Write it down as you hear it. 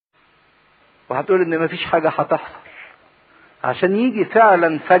وهتقول ان مفيش حاجة هتحصل، عشان يجي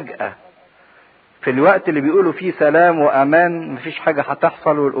فعلا فجأة في الوقت اللي بيقولوا فيه سلام وامان، مفيش حاجة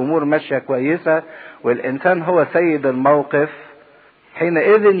هتحصل والامور ماشية كويسة والانسان هو سيد الموقف.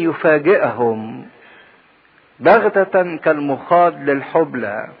 حينئذ يفاجئهم بغتة كالمخاض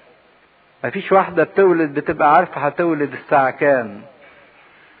للحبلى. مفيش واحدة بتولد بتبقى عارفة هتولد الساعة كام،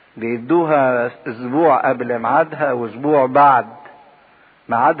 بيدوها اسبوع قبل ميعادها واسبوع بعد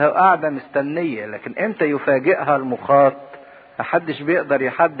ميعادها وقاعدة مستنية، لكن امتى يفاجئها المخاط محدش بيقدر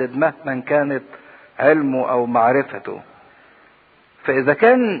يحدد مهما كانت علمه او معرفته. فاذا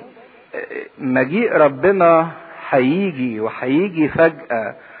كان مجيء ربنا هيجي وهيجي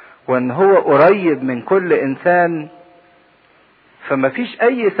فجأة وان هو قريب من كل انسان، فمفيش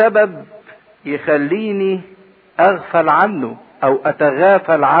اي سبب يخليني اغفل عنه او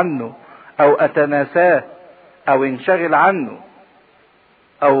اتغافل عنه او اتناساه او انشغل عنه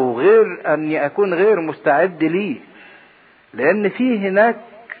او غير اني اكون غير مستعد ليه. لان في هناك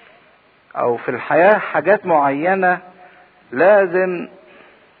او في الحياة حاجات معينة لازم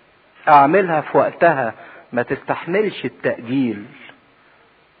اعملها في وقتها، ما تستحملش التأجيل،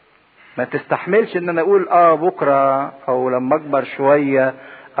 ما تستحملش ان انا اقول بكرة او لما اكبر شوية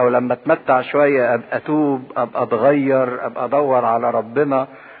او لما اتمتع شوية ابقى اتوب، ابقى اتغير، ابقى ادور على ربنا،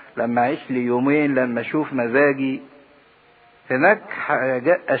 لما اعيش لي يومين، لما اشوف مزاجي. هناك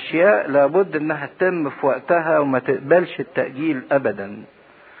اشياء لابد انها تتم في وقتها وما تقبلش التأجيل ابدا.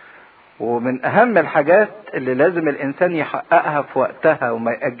 ومن اهم الحاجات اللي لازم الانسان يحققها في وقتها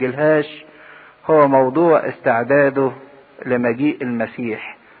وما يأجلهاش هو موضوع استعداده لمجيء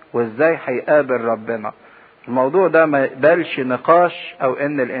المسيح وازاي هيقابل ربنا. الموضوع ده ما يقبلش نقاش او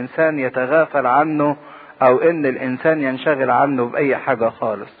ان الانسان يتغافل عنه او ان الانسان ينشغل عنه باي حاجة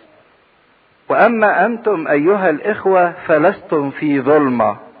خالص. واما انتم ايها الاخوة فلستم في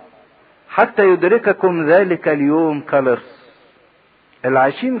ظلمة حتى يدرككم ذلك اليوم كلص. اللي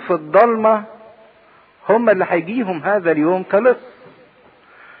عايشين في الضلمة هم اللي هيجيهم هذا اليوم كلص،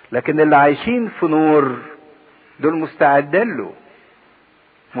 لكن اللي عايشين في نور دول مستعدين له،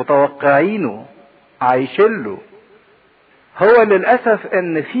 متوقعينه، عايشين له. هو للأسف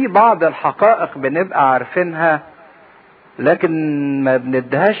ان في بعض الحقائق بنبقى عارفينها لكن ما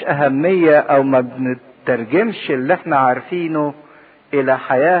بندهاش اهمية او ما بنترجمش اللي احنا عارفينه الى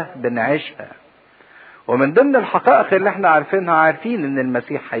حياة بنعيشها. ومن ضمن الحقائق اللي احنا عارفينها، عارفين ان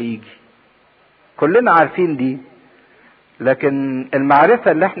المسيح هيجي، كلنا عارفين دي، لكن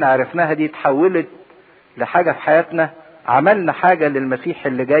المعرفة اللي احنا عرفناها دي اتحولت لحاجة في حياتنا، عملنا حاجة للمسيح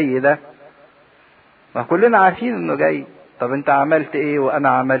اللي جاي ده. ما كلنا عارفين انه جاي، طب انت عملت ايه وانا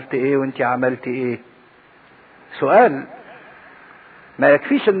عملت ايه وانت عملت ايه؟ سؤال. ما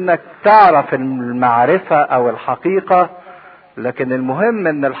يكفيش انك تعرف المعرفة او الحقيقة، لكن المهم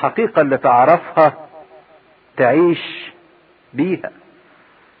ان الحقيقة اللي تعرفها تعيش بيها.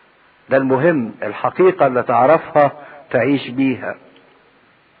 ده المهم، الحقيقة اللي تعرفها تعيش بيها.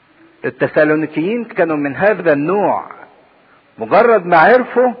 التسالونيكيين كانوا من هذا النوع، مجرد ما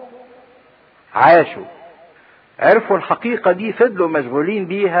عرفوا عاشوا، عرفوا الحقيقة دي فضلوا مشغولين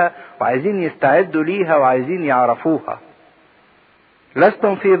بيها وعايزين يستعدوا ليها وعايزين يعرفوها.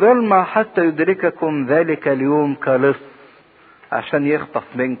 لستم في ظلمة حتى يدرككم ذلك اليوم كلص، عشان يخطف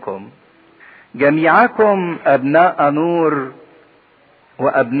منكم. جميعكم أبناء نور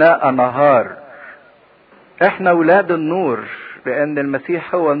وأبناء نهار. احنا أولاد النور لأن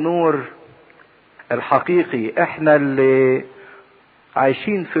المسيح هو النور الحقيقي، احنا اللي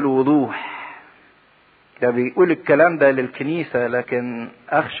عايشين في الوضوح. ده بيقول الكلام ده للكنيسة، لكن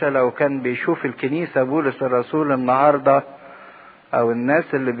أخشى لو كان بيشوف الكنيسة بولس الرسول النهاردة أو الناس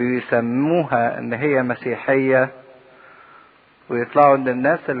اللي بيسموها إن هي مسيحية، ويطلعوا إن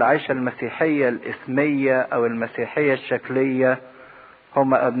الناس اللي عايشة المسيحية الإسمية أو المسيحية الشكلية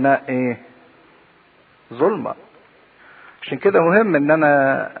هم أبناء إيه؟ ظلمة. عشان كده مهم إن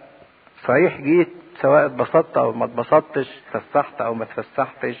أنا صحيح جيت، سواء اتبسطت أو ما اتبسطتش، اتفسحت أو ما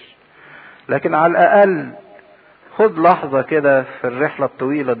اتفسحتش، لكن على الأقل خد لحظة كده في الرحلة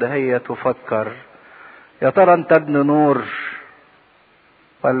الطويلة دهيت وفكر، يا ترى أنت ابن نور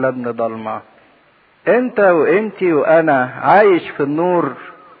ولا ابن ضلمة؟ أنت وأنتي وأنا عايش في النور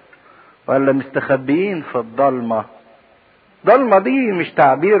ولا مستخبيين في الضلمة؟ الضلمة دي مش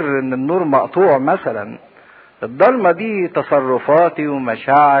تعبير إن النور مقطوع مثلا، الضلمة دي تصرفاتي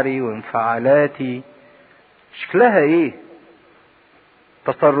ومشاعري وانفعالاتي شكلها ايه،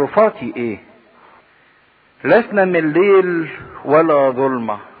 تصرفاتي ايه. لسنا من ليل ولا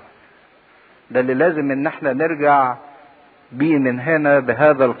ظلمة. ده اللي لازم ان احنا نرجع بيه من هنا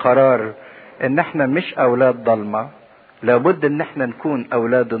بهذا القرار، ان احنا مش اولاد ضلمة، لابد ان احنا نكون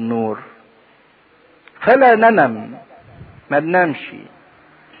اولاد النور. فلا ننم، ما ننامش،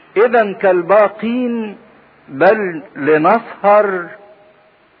 اذا كالباقين بل لنسهر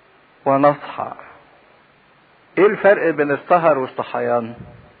ونصحى. ايه الفرق بين السهر والصحيان؟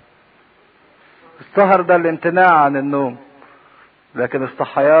 السهر ده الامتناع عن النوم، لكن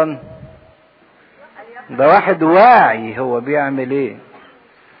الصحيان ده واحد واعي هو بيعمل ايه.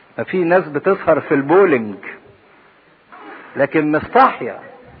 ما في ناس بتسهر في البولينج لكن مش صاحية،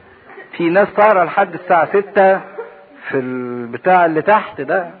 في ناس سهرة لحد الساعة 6 في البتاع اللي تحت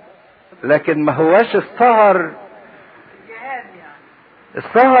ده، لكن ما هواش السهر.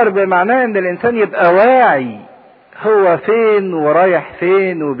 السهر بمعناه ان الانسان يبقى واعي هو فين ورايح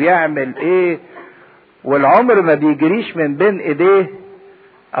فين وبيعمل ايه، والعمر ما بيجريش من بين ايديه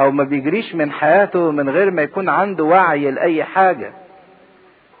او ما بيجريش من حياته من غير ما يكون عنده وعي لأي حاجة.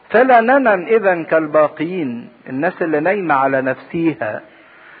 فلا ننم اذا كالباقين، الناس اللي نايمة على نفسيها،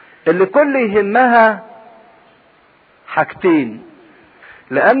 اللي كل يهمها حاجتين.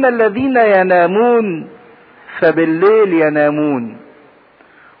 لان الذين ينامون فبالليل ينامون،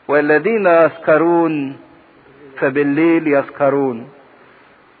 والذين يسكرون فبالليل يسكرون.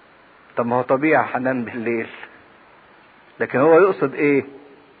 طب ما هو طبيعي هنام بالليل، لكن هو يقصد ايه؟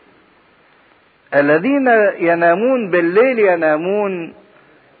 الذين ينامون بالليل ينامون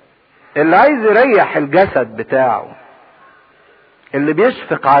اللي عايز يريح الجسد بتاعه، اللي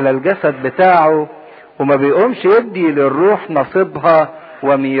بيشفق على الجسد بتاعه وما بيقومش يدي للروح نصيبها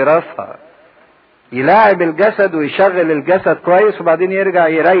وميراثها، يلاعب الجسد ويشغل الجسد كويس وبعدين يرجع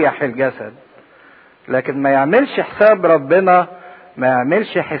يريح الجسد، لكن ما يعملش حساب ربنا، ما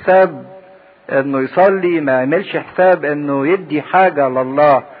يعملش حساب انه يصلي، ما يعملش حساب انه يدي حاجة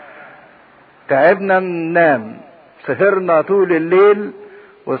لله. تعبنا ننام، سهرنا طول الليل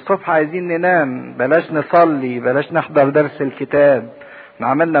والصبح عايزين ننام، بلاش نصلي، بلاش نحضر درس الكتاب،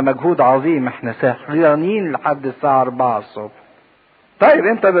 عملنا مجهود عظيم، احنا سهرانين لحد الساعة 4 الصبح. طيب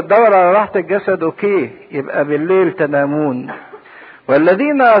انت بتدور على راحة الجسد، اوكي، يبقى بالليل تنامون.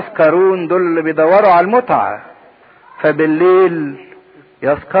 والذين يسكرون دول اللي بيدوروا على المتعة، فبالليل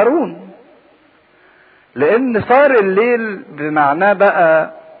يسكرون. لان صار الليل بمعناه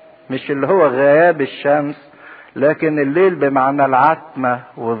بقى مش اللي هو غياب الشمس، لكن الليل بمعنى العتمة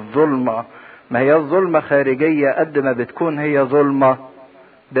والظلمة. ما هي الظلمة خارجية قد ما بتكون هي ظلمة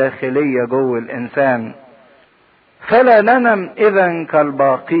داخلية جوه الانسان. فلا ننم اذا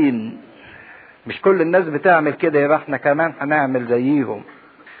كالباقين، مش كل الناس بتعمل كده يبقى احنا كمان هنعمل زيهم،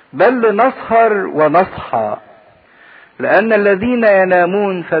 بل نسهر ونصحى. لان الذين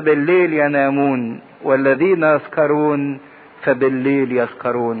ينامون فبالليل ينامون، والذين يسكرون فبالليل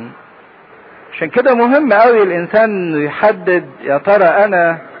يسكرون. عشان كده مهم قوي الانسان يحدد، يا ترى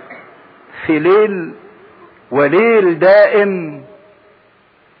انا في ليل وليل دائم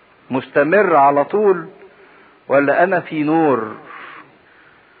مستمر على طول، ولا انا في نور.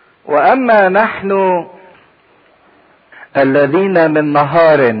 واما نحن الذين من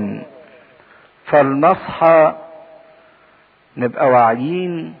نهار فلنصحى، نبقى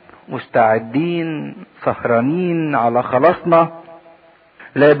واعيين مستعدين سهرانين على خلاصنا،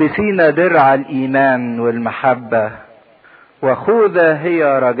 لابسين درع الايمان والمحبة، وخوذة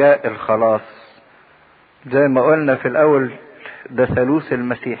هي رجاء الخلاص. زي ما قلنا في الاول ده ثالوث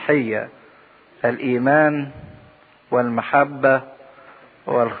المسيحية، الايمان والمحبة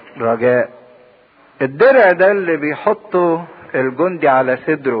والرجاء. الدرع ده اللي بيحطه الجندي على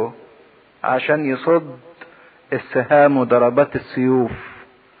صدره عشان يصد السهام وضربات السيوف،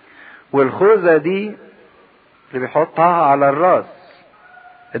 والخوذة دي اللي بيحطها على الراس.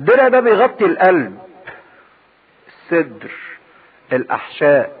 الدرع ده بيغطي القلب، الصدر،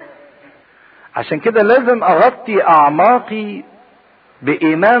 الاحشاء. عشان كده لازم اغطي اعماقي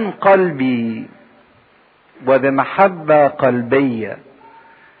بايمان قلبي وبمحبة قلبية.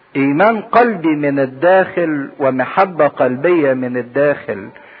 ايمان قلبي من الداخل ومحبة قلبية من الداخل،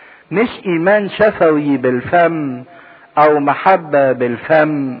 مش ايمان شفوي بالفم او محبة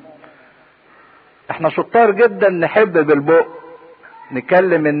بالفم. احنا شطار جدا نحب بالبق،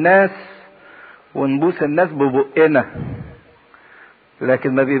 نكلم الناس ونبوس الناس ببقنا،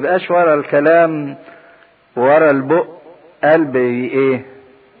 لكن ما بيبقاش ورا الكلام ورا البق قلب ايه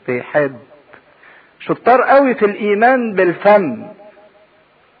بيحب. شطار قوي في الايمان بالفم،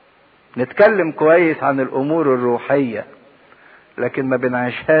 نتكلم كويس عن الامور الروحية لكن ما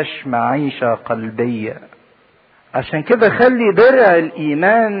بنعيشهاش معيشة قلبية. عشان كده خلي درع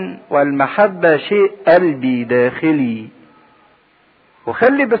الايمان والمحبة شيء قلبي داخلي،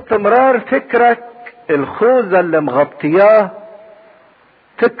 وخلي باستمرار فكرك الخوذة اللي مغطياه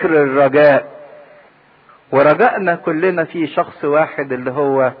فكر الرجاء. ورجائنا كلنا في شخص واحد اللي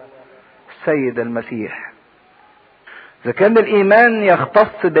هو السيد المسيح. إذا كان الإيمان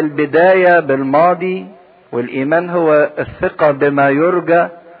يختص بالبداية بالماضي، والإيمان هو الثقة بما يرجى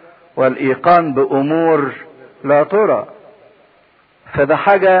والإيقان بأمور لا ترى، فده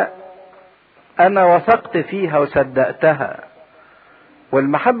حاجة أنا وثقت فيها وصدقتها.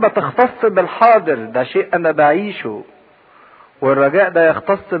 والمحبة تختص بالحاضر، ده شيء أنا بعيشه. والرجاء ده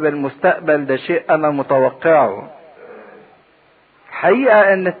يختص بالمستقبل، ده شيء أنا متوقعه.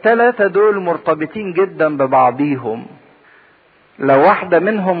 حقيقة ان الثلاثة دول مرتبطين جدا ببعضيهم. لو واحدة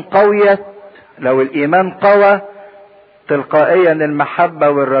منهم قويت، لو الايمان قوى، تلقائيا المحبة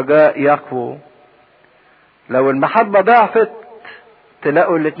والرجاء يقووا. لو المحبة ضعفت،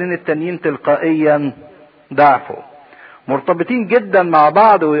 تلاقوا الاتنين التانيين تلقائيا ضعفوا. مرتبطين جدا مع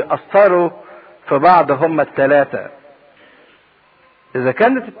بعض ويأثروا في بعض هما الثلاثة. إذا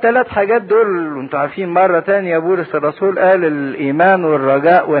كانت الثلاث حاجات دول، وانتوا عارفين مرة تانية بولس الرسول قال الإيمان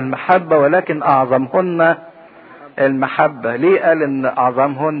والرجاء والمحبة، ولكن أعظمهن المحبة. ليه قال إن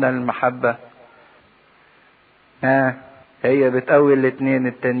أعظمهن المحبة؟ هي بتقوي الاتنين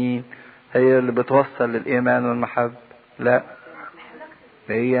التانيين، هي اللي بتوصل للإيمان والمحبة؟ لا،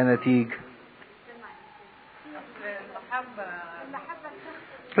 هي نتيجة.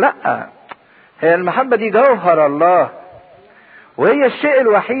 لا، هي المحبة دي جوهر الله، وهي الشيء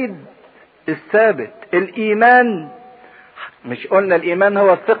الوحيد الثابت. الإيمان، مش قلنا الإيمان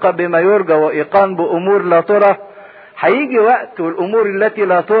هو الثقة بما يرجى وإيقان بأمور لا ترى؟ هيجي وقت والأمور التي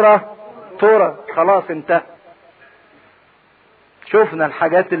لا ترى ترى، خلاص انتهى. شوفنا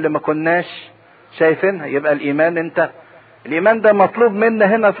الحاجات اللي ما كناش شايفينها، يبقى الإيمان انتهى. الإيمان ده مطلوب منا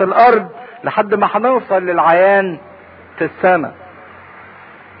هنا في الأرض لحد ما هنوصل للعيان في السماء.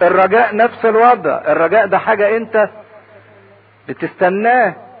 الرجاء نفس الوضع. الرجاء ده حاجة انت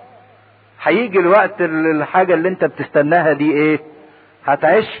بتستناه، هيجي الوقت اللي الحاجة اللي انت بتستناها دي ايه؟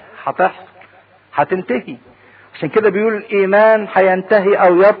 هتعيش، هتحصل، هتنتهي. عشان كده بيقول الايمان هينتهي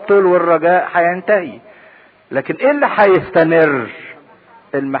او يبطل، والرجاء هينتهي. لكن ايه اللي هيستمر؟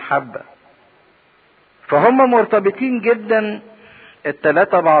 المحبة. فهم مرتبطين جدا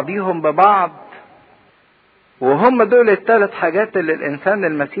التلاتة بعضيهم ببعض، وهم دول الثلاث حاجات اللي الانسان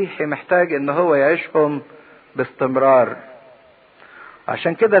المسيحي محتاج ان هو يعيشهم باستمرار.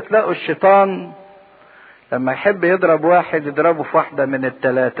 عشان كده تلاقوا الشيطان لما يحب يضرب واحد يضربه في واحدة من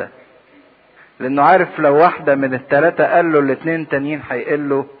الثلاثة، لانه عارف لو واحدة من الثلاثة قال له الاتنين تانيين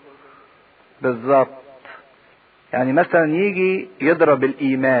هيقله بالظبط. يعني مثلا يجي يضرب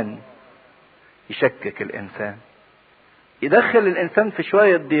الايمان، يشكك الانسان، يدخل الانسان في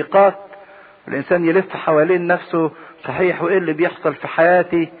شوية ضيقات، الانسان يلف حوالين نفسه، صحيح وايه اللي بيحصل في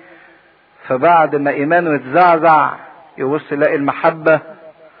حياتي؟ فبعد ما ايمانه يتزعزع يبص يلاقي المحبة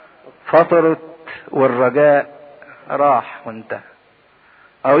فطرت والرجاء راح وانتهى.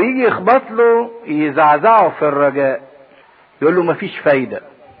 او يجي يخبط له يزعزعه في الرجاء، يقول له مفيش فايدة،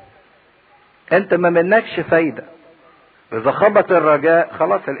 انت ما منكش فايدة. اذا خبط الرجاء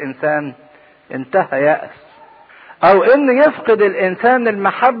خلاص الانسان انتهى يأس. او ان يفقد الانسان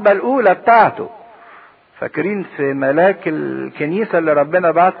المحبة الاولى بتاعته. فاكرين في ملاك الكنيسة اللي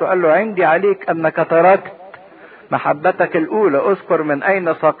ربنا بعته قال له عندي عليك انك تركت محبتك الاولى، اذكر من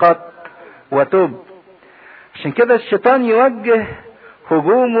اين سقطت وتب. عشان كده الشيطان يوجه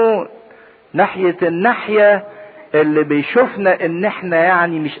هجومه ناحية الناحية اللي بيشوفنا ان احنا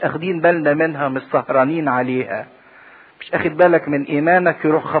يعني مش اخدين بالنا منها، مش سهرانين عليها. مش اخد بالك من ايمانك،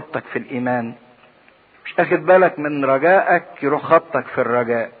 يروح خبطك في الايمان. مش اخد بالك من رجائك، يروح خبطك في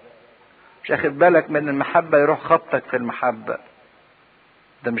الرجاء. مش اخد بالك من المحبة، يروح خبطك في المحبة.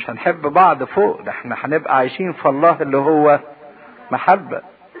 ده مش هنحب بعض فوق، ده احنا هنبقى عايشين في الله اللي هو محبة.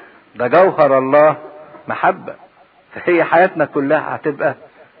 ده جوهر الله محبة، فهي حياتنا كلها هتبقى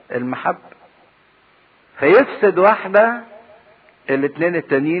المحبة. فيفسد واحدة الاتنين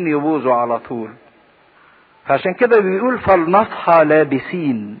التانيين يبوظوا على طول. فعشان كده بيقول فلنصحى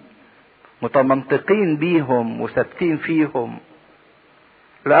لابسين، متمنطقين بيهم وثابتين فيهم،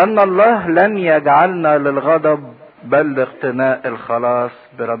 لأن الله لم يجعلنا للغضب بل لاقتناء الخلاص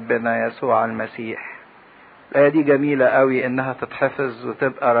بربنا يسوع المسيح. الآية دي جميلة قوي انها تتحفظ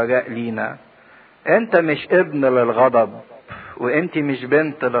وتبقى رجاء لينا. انت مش ابن للغضب، وانت مش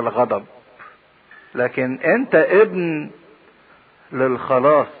بنت للغضب، لكن انت ابن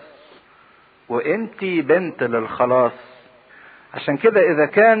للخلاص، وانت بنت للخلاص. عشان كده اذا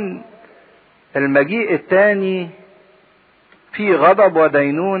كان المجيء الثاني في غضب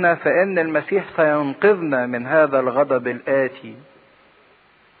ودينونة، فإن المسيح سينقذنا من هذا الغضب الآتي.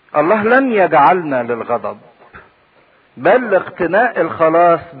 الله لم يجعلنا للغضب بل لاقتناء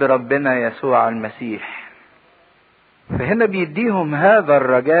الخلاص بربنا يسوع المسيح. فهنا بيديهم هذا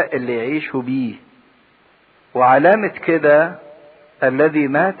الرجاء اللي يعيشوا بيه. وعلامة كده الذي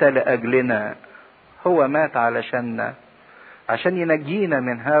مات لأجلنا، هو مات علشاننا، عشان ينجينا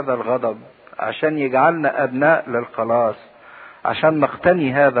من هذا الغضب، عشان يجعلنا أبناء للخلاص، عشان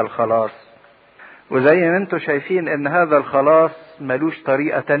نقتني هذا الخلاص. وزي ما انتم شايفين ان هذا الخلاص ملوش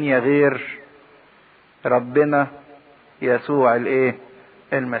طريقة تانية غير ربنا يسوع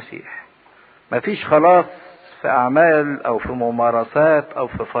المسيح. مفيش خلاص في اعمال او في ممارسات او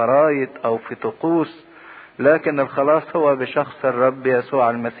في فرايض او في طقوس، لكن الخلاص هو بشخص الرب يسوع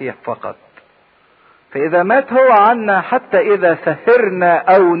المسيح فقط. فاذا مات هو عنا، حتى اذا سهرنا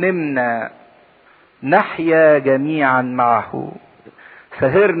او نمنا نحيا جميعا معه.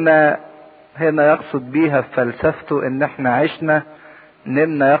 سهرنا هنا يقصد بيها في فلسفته ان احنا عشنا،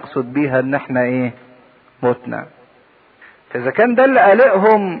 نمنا يقصد بيها ان احنا متنا. فاذا كان ده اللي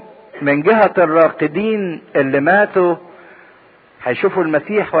قلقهم من جهة الراقدين اللي ماتوا هيشوفوا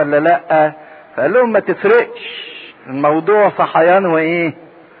المسيح ولا لا، فقال لهم ما تفرقش، الموضوع صحيان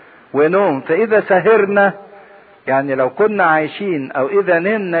ونوم. فاذا سهرنا يعني لو كنا عايشين، او اذا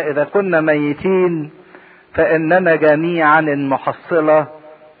نمنا اذا كنا ميتين، فاننا جميعا المحصلة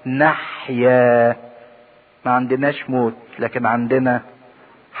نحيا. ما عندناش موت لكن عندنا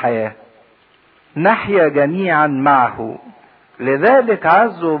حياة. نحيا جميعا معه، لذلك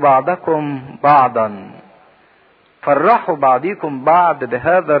عزوا بعضكم بعضا، فرحوا بعضكم بعض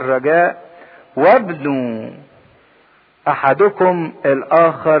بهذا الرجاء، وابنوا احدكم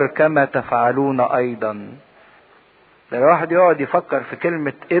الاخر كما تفعلون ايضا. لو واحد يقعد يفكر في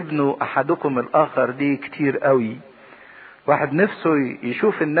كلمة ابنوا احدكم الاخر دي كتير قوي. واحد نفسه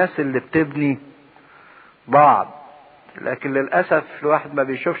يشوف الناس اللي بتبني بعض، لكن للأسف الواحد ما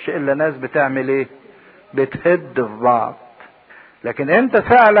بيشوفش إلا ناس بتعمل بتهد في بعض. لكن انت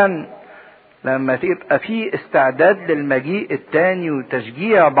فعلا لما تبقى في استعداد للمجيء التاني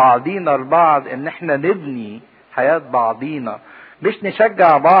وتشجيع بعضينا البعض ان احنا نبني حياة بعضينا، مش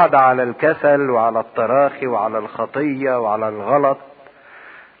نشجع بعض على الكسل وعلى التراخي وعلى الخطية وعلى الغلط،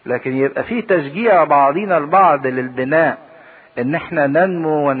 لكن يبقى في تشجيع بعضينا البعض للبناء، ان احنا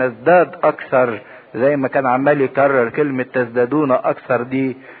ننمو ونزداد اكثر، زي ما كان عمال يكرر كلمة تزدادون اكثر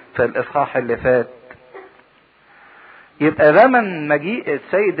دي في الاصحاح اللي فات. يبقى زمن مجيء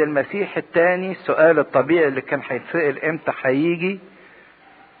السيد المسيح الثاني، السؤال الطبيعي اللي كان هيتسأل امتى هيجي،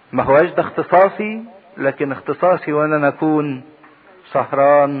 ما هواش ده اختصاصي، لكن اختصاصي وانا نكون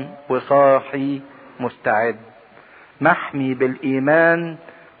سهران وصاحي مستعد، محمي بالايمان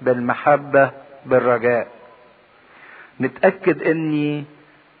بالمحبة بالرجاء، نتأكد اني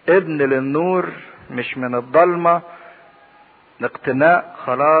ابن للنور مش من الضلمة، اقتناء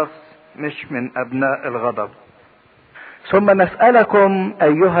خلاص مش من ابناء الغضب. ثم نسألكم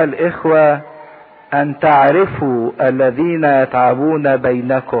ايها الاخوة ان تعرفوا الذين يتعبون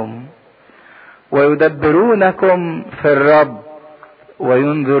بينكم ويدبرونكم في الرب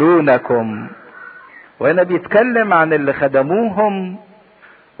وينذرونكم. وهنا بيتكلم عن اللي خدموهم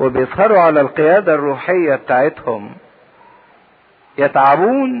وبيظهروا على القيادة الروحية بتاعتهم،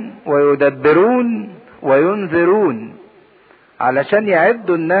 يتعبون ويدبرون وينذرون علشان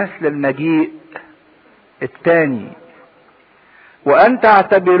يعدوا الناس للمجيء الثاني، وأن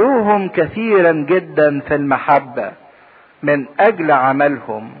تعتبروهم كثيرا جدا في المحبة من أجل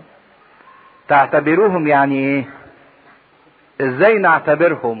عملهم. تعتبروهم يعني ايه؟ ازاي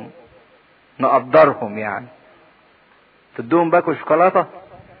نعتبرهم؟ نقدرهم يعني. تدوهم باكو شوكولاتة؟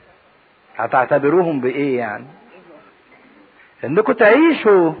 هتعتبروهم بايه يعني؟ انكم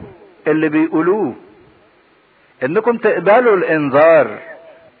تعيشوا اللي بيقولوه، انكم تقبلوا الانذار،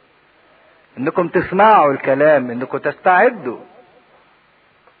 انكم تسمعوا الكلام، انكم تستعدوا.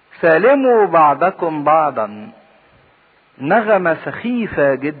 سالموا بعضكم بعضا. نغمة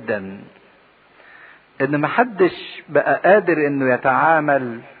سخيفة جدا ان محدش بقى قادر انه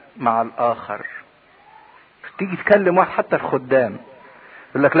يتعامل مع الاخر. تيجي تكلم واحد حتى الخدام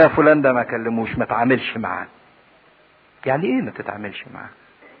يقول لك لا فلان ده ما كلموش، ما تعاملش معاه. يعني ايه ما تتعاملش معاه؟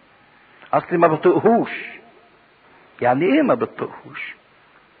 اصلي ما بطقهوش. يعني ايه ما بطقهوش؟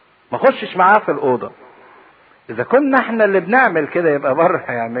 ما خشش معاه في الاوضه. اذا كنا احنا اللي بنعمل كده يبقى بره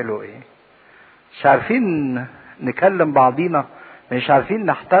هيعملوا ايه؟ مش عارفين نكلم بعضينا، مش عارفين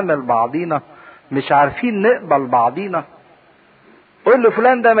نحتمل بعضينا، مش عارفين نقبل بعضينا. قول له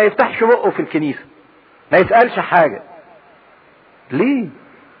فلان ده ما يفتحش بقه في الكنيسه، ما يسألش حاجه. ليه؟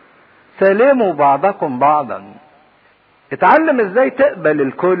 سلموا بعضكم بعضا. اتعلم ازاي تقبل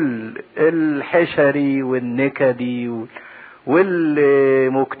الكل، الحشري والنكدي واللي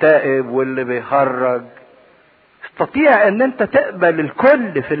مكتئب واللي بيهرج. استطيع ان انت تقبل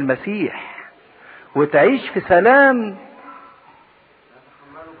الكل في المسيح، وتعيش في سلام.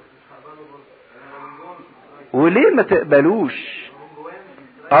 وليه ما تقبلوش؟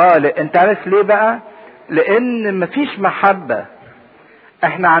 انت عارف ليه بقى؟ لان مفيش محبة.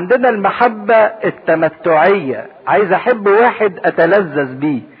 احنا عندنا المحبة التمتعية، عايز احب واحد اتلذذ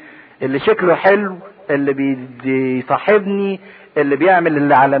بيه، اللي شكله حلو، اللي بيصاحبني، اللي بيعمل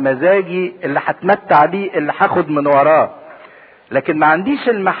اللي على مزاجي، اللي هتمتع بيه، اللي هاخد من وراه. لكن ما عنديش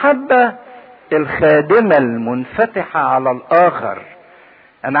المحبة الخادمة المنفتحة على الاخر.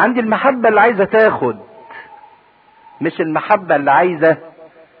 انا عندي المحبة اللي عايزة تاخد، مش المحبة اللي عايزة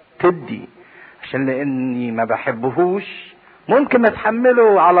تدي. عشان لاني ما بحبهوش ممكن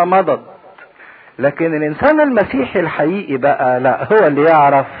اتحمله على مضض. لكن الانسان المسيحي الحقيقي بقى لا، هو اللي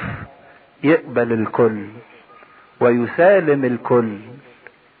يعرف يقبل الكل ويسالم الكل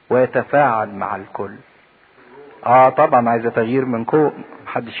ويتفاعل مع الكل. طبعا عايزة تغيير من فوق،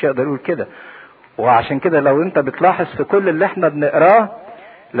 محدش يقدر يقول كده. وعشان كده لو انت بتلاحظ في كل اللي احنا بنقراه،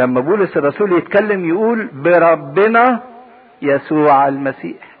 لما بولس الرسول يتكلم يقول بربنا يسوع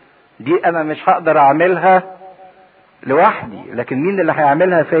المسيح. دي انا مش هقدر اعملها لوحدي، لكن مين اللي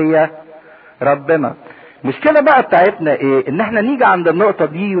هيعملها فيا؟ ربنا. المشكلة بقى بتاعتنا ايه؟ ان احنا نيجي عند النقطة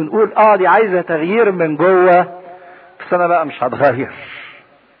دي ونقول دي عايزة تغيير من جوه، بس انا بقى مش هتغير،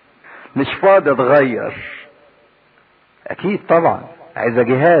 مش فاضي اتغير. اكيد طبعا عايزة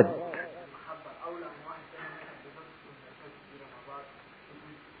جهاد.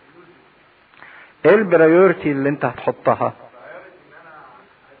 ايه البرايورتي اللي انت هتحطها؟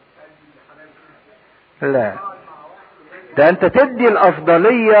 لا، ده انت تدي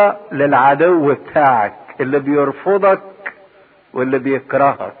الافضلية للعدو بتاعك اللي بيرفضك واللي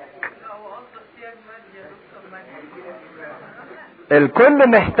بيكرهك. الكل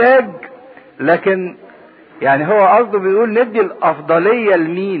محتاج، لكن يعني هو قصده بيقول ندي الافضلية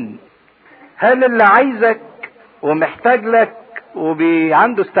لمين؟ هل اللي عايزك ومحتاج لك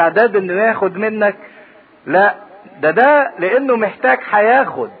وعنده استعداد انه ياخد منك؟ لا، ده لانه محتاج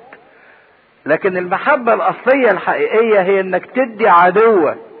هياخد. لكن المحبة الاصلية الحقيقية هي انك تدي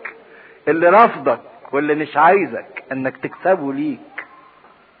عدوك اللي رفضك واللي مش عايزك انك تكسبه ليك.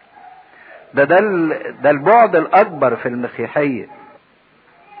 ده البعد الاكبر في المسيحية.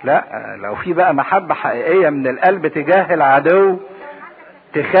 لا، لو في بقى محبة حقيقية من القلب تجاه العدو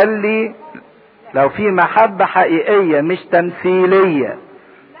تخلي، لو في محبة حقيقية مش تمثيلية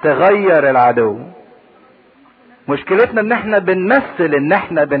تغير العدو. مشكلتنا ان احنا بنمثل ان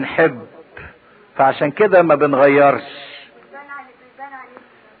احنا بنحب، فعشان كده ما بنغيرش.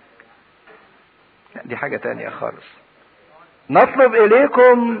 دي حاجة تانية خالص. نطلب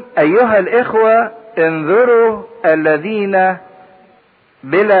اليكم ايها الاخوة انظروا الذين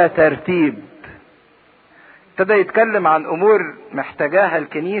بلا ترتيب. ابتدى يتكلم عن امور محتاجاها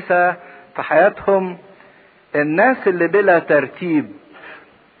الكنيسة في حياتهم. الناس اللي بلا ترتيب،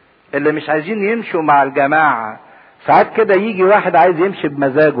 اللي مش عايزين يمشوا مع الجماعة. ساعات كده يجي واحد عايز يمشي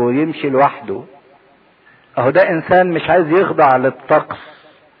بمزاجه ويمشي لوحده، اهو ده انسان مش عايز يخضع للطقس،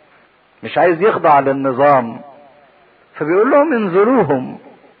 مش عايز يخضع للنظام. فبيقول لهم انظروهم،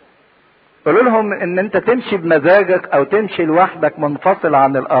 قولوا لهم ان انت تمشي بمزاجك او تمشي لوحدك منفصل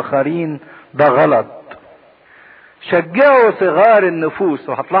عن الاخرين ده غلط. شجعوا صغار النفوس.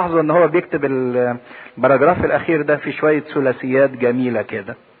 وهتلاحظوا ان هو بيكتب البراجراف الاخير ده في شوية ثلاثيات جميلة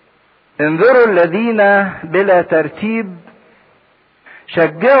كده. انظروا الذين بلا ترتيب،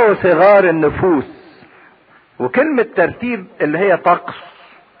 شجعوا صغار النفوس. وكلمة ترتيب اللي هي طقس،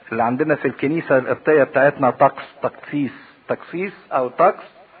 اللي عندنا في الكنيسة القبطية بتاعتنا طقس، تقسيس او طقس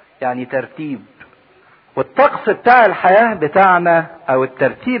يعني ترتيب. والطقس بتاع الحياة بتاعنا او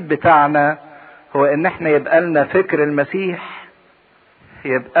الترتيب بتاعنا هو ان احنا يبقى لنا فكر المسيح،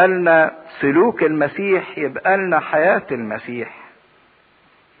 يبقى لنا سلوك المسيح، يبقى لنا حياة المسيح.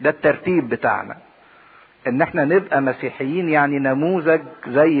 ده الترتيب بتاعنا، ان احنا نبقى مسيحيين، يعني نموذج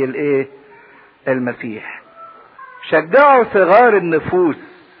زي المسيح. شجعوا صغار النفوس،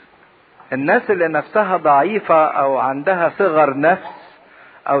 الناس اللي نفسها ضعيفة او عندها صغر نفس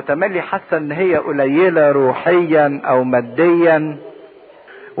او تملي حاسة ان هي قليلة روحيا او ماديا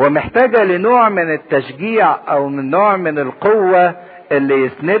ومحتاجة لنوع من التشجيع او من نوع من القوة اللي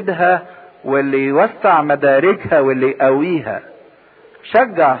يسندها واللي يوسع مداركها واللي يقويها.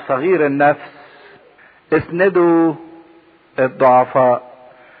 شجع صغير النفس، اسندوا الضعفاء.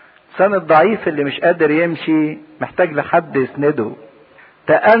 الانسان الضعيف اللي مش قادر يمشي محتاج لحد يسنده.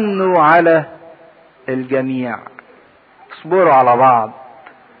 تأنوا على الجميع، اصبروا على بعض.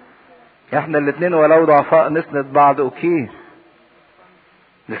 احنا الاتنين ولو ضعفاء نسند بعض، اوكي،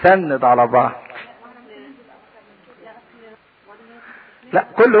 نسند على بعض. لا،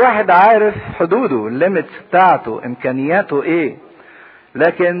 كل واحد عارف حدوده، الليميتس بتاعته، امكانياته ايه.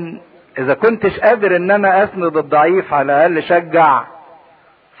 لكن اذا كنتش قادر ان انا اسند الضعيف، على الاقل شجع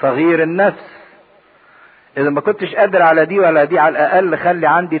صغير النفس. اذا ما كنتش قادر على دي ولا دي، على الاقل خلي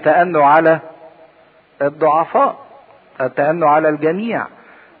عندي تأني على الضعفاء، التأني على الجميع،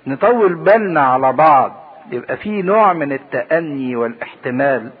 نطول بالنا على بعض، يبقى في نوع من التأني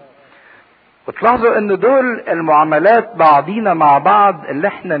والاحتمال. وتلاحظوا ان دول المعاملات بعضينا مع بعض اللي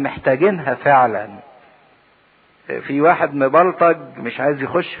احنا محتاجينها فعلا. في واحد مبلطج مش عايز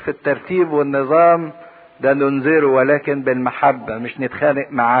يخش في الترتيب والنظام، ده ننذره ولكن بالمحبة، مش نتخانق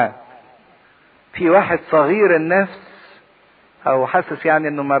معاه. في واحد صغير النفس او حاسس يعني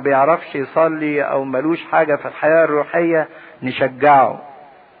انه ما بيعرفش يصلي او ملوش حاجة في الحياة الروحية، نشجعه.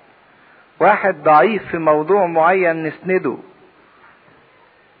 واحد ضعيف في موضوع معين، نسنده.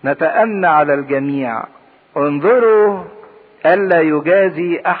 نتأنى على الجميع. انظروا ألا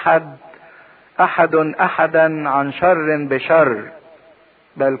يجازي أحد أحدا عن شر بشر،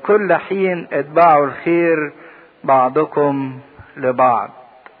 بل كل حين اتبعوا الخير بعضكم لبعض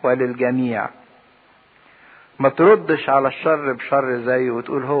وللجميع. ما تردش على الشر بشر زيه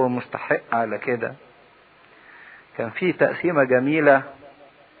وتقول هو مستحق على كده. كان في تقسيمة جميلة،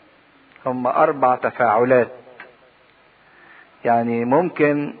 هم 4 تفاعلات. يعني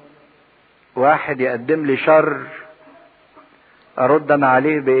ممكن واحد يقدم لي شر، ارد انا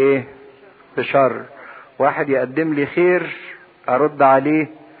عليه بايه؟ بشر. واحد يقدم لي خير، ارد عليه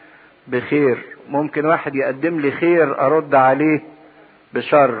بخير. ممكن واحد يقدم لي خير، ارد عليه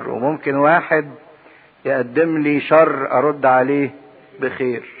بشر. وممكن واحد يقدم لي شر، ارد عليه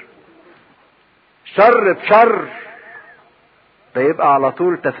بخير. شر بشر ده يبقى على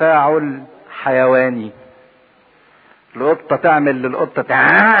طول تفاعل حيواني. القطة تعمل للقطة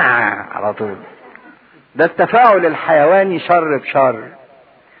على طول، ده التفاعل الحيواني. شر بشر.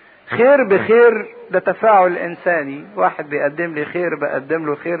 خير بخير ده تفاعل انساني، واحد بيقدم لي خير بقدم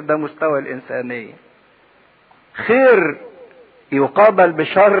له خير، ده مستوى الانسانية. خير يقابل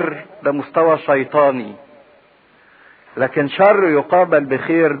بشر ده مستوى شيطاني، لكن شر يقابل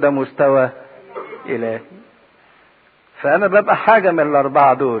بخير ده مستوى الهي. فانا ببقى حاجة من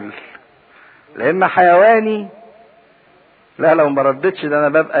ال4 دول، لا اما حيواني، لا لو ما ردتش ده انا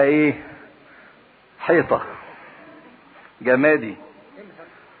ببقى ايه؟ حيطة، جمادي.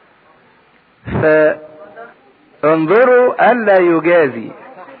 فانظروا ألا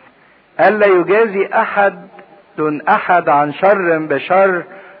يجازي أحد عن شر بشر،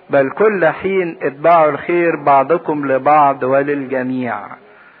 بل كل حين اتبعوا الخير بعضكم لبعض وللجميع.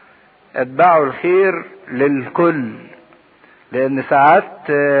 اتبعوا الخير للكل، لأن ساعات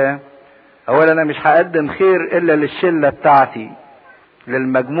أولا أنا مش هقدم خير إلا للشلة بتاعتي،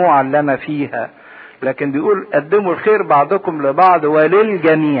 للمجموعة اللي أنا فيها، لكن بيقول قدموا الخير بعضكم لبعض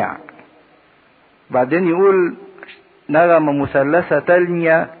وللجميع. بعدين يقول نغمة مثلثة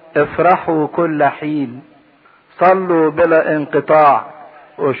تانية: افرحوا كل حين، صلوا بلا انقطاع،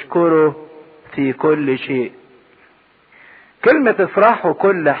 اشكروا في كل شيء. كلمة افرحوا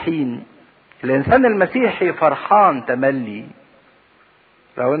كل حين، الانسان المسيحي فرحان تملي.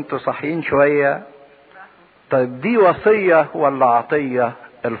 لو انتوا صحيين شوية، طيب دي وصية ولا عطية؟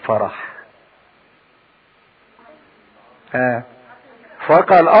 الفرح.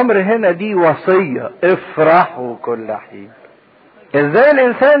 فوقع الامر هنا دي وصية، افرحوا كل حين. ازاي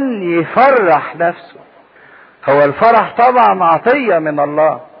الانسان يفرح نفسه؟ هو الفرح طبعا عطية من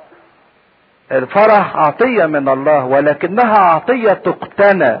الله، الفرح عطية من الله، ولكنها عطية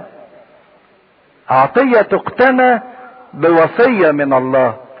تقتنى، عطية تقتنى بوصية من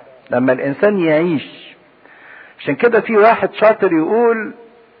الله لما الانسان يعيش. عشان كده في واحد شاطر يقول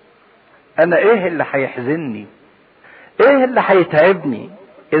انا ايه اللي هيحزنني، ايه اللي هيتعبني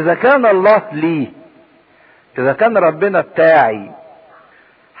اذا كان الله ليه، اذا كان ربنا بتاعي،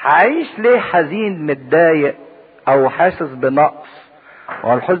 هعيش ليه حزين متضايق او حاسس بنقص؟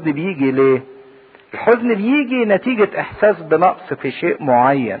 والحزن بيجي ليه؟ الحزن بيجي نتيجة احساس بنقص في شيء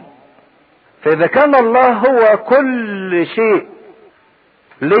معين. فاذا كان الله هو كل شيء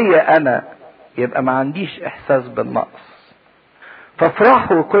ليا انا، يبقى ما عنديش احساس بالنقص.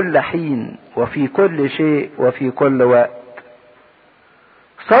 فافرحوا كل حين وفي كل شيء وفي كل وقت،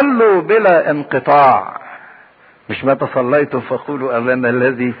 صلوا بلا انقطاع. مش متى صليتم فقولوا ابانا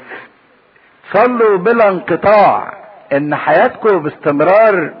الذي. صلوا بلا انقطاع، ان حياتكم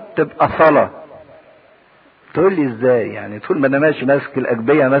باستمرار تبقى صلاة. تقول لي ازاي؟ يعني طول ما انا ماشي ماسك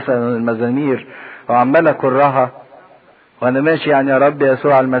الاجبية مثلا المزامير وعمال اكرها وانا ماشي، يعني يا رب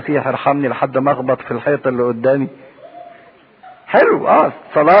يسوع المسيح ارحمني لحد ما اخبط في الحيط اللي قدامي. حلو،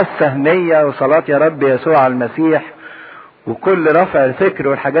 صلاة سهمية وصلاة يا رب يسوع المسيح وكل رفع الفكر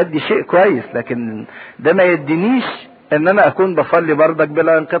والحاجات دي شيء كويس، لكن ده ما يدينيش ان انا اكون بصلي برضك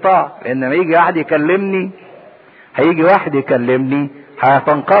بلا انقطاع. لان لما يجي واحد يكلمني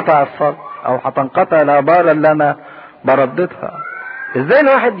هتنقطع الصلاة او هتنقطع العبارة اللي انا برددها. ازاي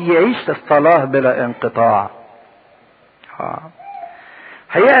الواحد يعيش الصلاة بلا انقطاع؟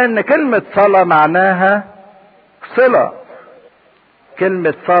 حقيقة ان كلمة صلاة معناها صلة.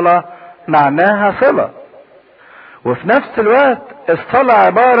 كلمة صلاة معناها صلة، وفي نفس الوقت الصلاة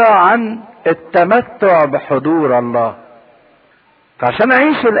عبارة عن التمتع بحضور الله. فعشان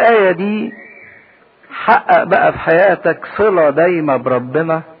اعيش الآية دي حقق بقى في حياتك صلة دايمة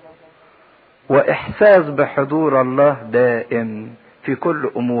بربنا، واحساس بحضور الله دائم في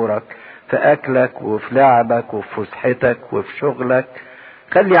كل امورك، في اكلك وفي لعبك وفي فسحتك وفي شغلك.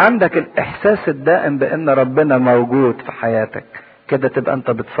 خلي عندك الاحساس الدائم بان ربنا موجود في حياتك، كده تبقى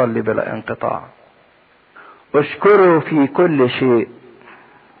انت بتصلي بلا انقطاع. اشكره في كل شيء.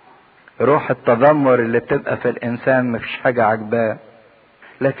 روح التذمر اللي بتبقى في الانسان مفيش حاجة عجباه،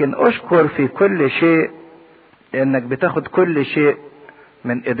 لكن اشكر في كل شيء لانك بتاخد كل شيء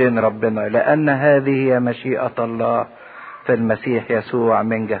من ايدين ربنا، لان هذه هي مشيئة الله في المسيح يسوع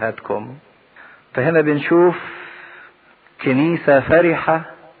من جهتكم. فهنا بنشوف كنيسة فرحة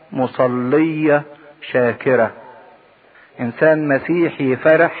مصلية شاكرة، انسان مسيحي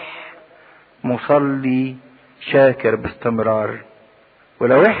فرح مصلي شاكر باستمرار.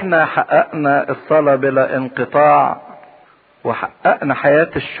 ولو احنا حققنا الصلاة بلا انقطاع وحققنا حياة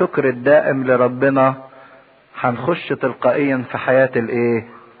الشكر الدائم لربنا، هنخش تلقائيا في حياة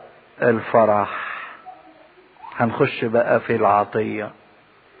الفرح. هنخش بقى في العطية.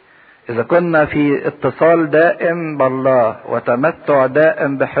 اذا كنا في اتصال دائم بالله وتمتع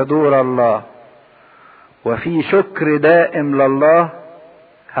دائم بحضور الله وفي شكر دائم لله،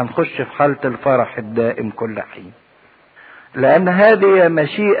 هنخش في حالة الفرح الدائم كل حين، لان هذه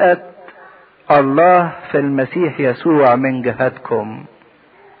مشيئة الله في المسيح يسوع من جهتكم.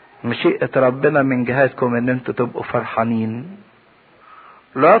 مشيئة ربنا من جهتكم ان انتوا تبقوا فرحانين.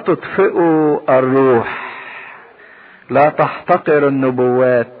 لا تطفئوا الروح، لا تحتقروا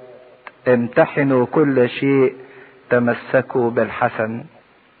النبوات، امتحنوا كل شيء، تمسكوا بالحسن.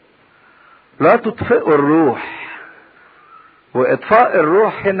 لا تطفئوا الروح. واطفاء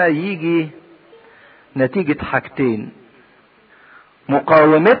الروح هنا يجي نتيجة حاجتين: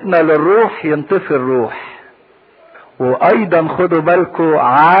 مقاومتنا للروح ينطفي الروح، وايضا خدوا بالكم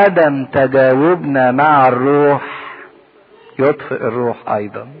عدم تجاوبنا مع الروح يطفئ الروح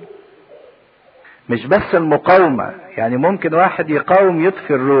ايضا. مش بس المقاومة، يعني ممكن واحد يقاوم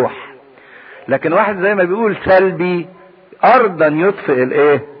يطفئ الروح، لكن واحد زي ما بيقول سلبي ارضا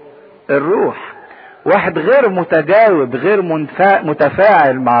يطفئ الروح. واحد غير متجاوب، غير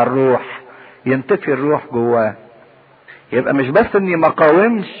متفاعل مع الروح، ينطفي الروح جواه. يبقى مش بس اني ما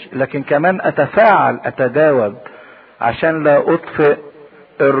قاومش، لكن كمان اتفاعل، اتجاوب، عشان لا اطفئ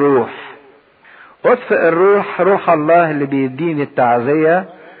الروح. اطفئ الروح، روح الله اللي بيديني التعزية،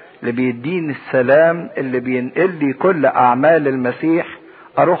 اللي بيديني السلام، اللي بينقل لي كل اعمال المسيح،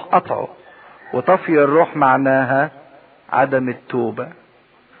 اروح قطعه. وطفي الروح معناها عدم التوبة.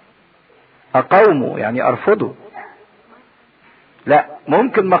 اقاومه يعني ارفضه، لا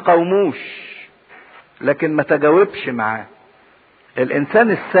ممكن ما قاوموش لكن ما تجاوبش معاه.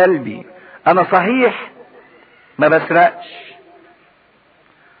 الانسان السلبي انا صحيح ما بسرقش،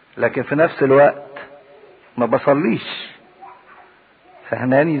 لكن في نفس الوقت ما بصليش.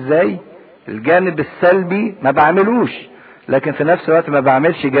 فهماني ازاي؟ الجانب السلبي ما بعملوش، لكن في نفس الوقت ما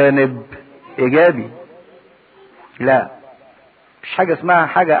بعملش جانب ايجابي. لا، مش حاجة اسمها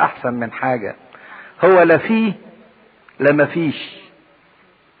حاجة احسن من حاجة. هو لا فيه لا ما فيش.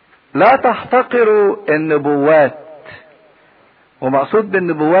 لا تحتقروا النبوات، ومقصود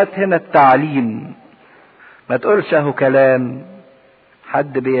بالنبوات هنا التعليم. ما تقولش اهو كلام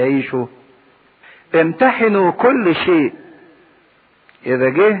حد بيعيشه. امتحنوا كل شيء. اذا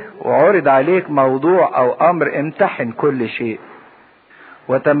جه وعرض عليك موضوع او امر، امتحن كل شيء.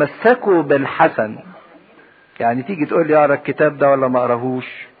 وتمسكوا بالحسن. يعني تيجي تقول لي اقرا الكتاب ده ولا ما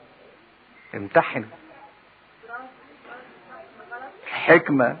اقراهوش؟ امتحن.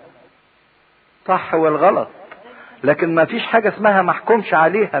 الحكمة صح والغلط، لكن ما فيش حاجة اسمها ما احكمش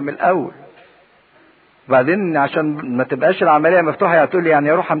عليها من الاول. بعدين عشان ما تبقاش العملية مفتوحة هتقول لي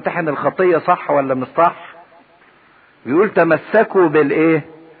يعني اروح امتحن الخطية صح ولا مش صح؟ بيقول تمسكوا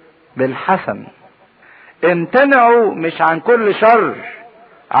بالحسن. امتنعوا مش عن كل شر،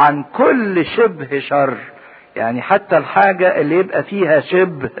 عن كل شبه شر. يعني حتى الحاجة اللي يبقى فيها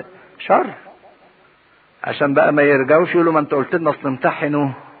شبه شر، عشان بقى ما يرجعوش يقولوا ما انت قلت لنا اصل امتحنوا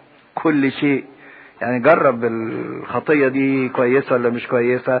كل شيء. يعني جرب الخطية دي كويسة ولا مش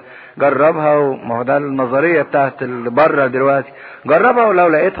كويسة، جربها. وما هو ده النظرية بتاعت اللي بره دلوقتي، جربها ولو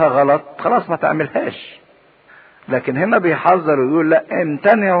لقيتها غلط خلاص ما تعملهاش. لكن هنا بيحذر ويقول لا،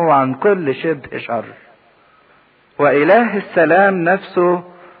 امتنعوا عن كل شبه شر. وإله السلام نفسه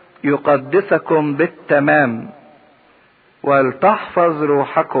يقدسكم بالتمام، ولتحفظ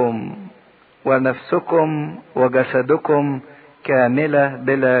روحكم ونفسكم وجسدكم كاملة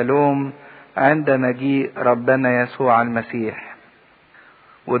بلا لوم عند مجيء ربنا يسوع المسيح.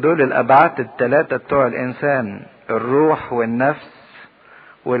 ودول الأبعاد الثلاثة بتوع الإنسان، الروح والنفس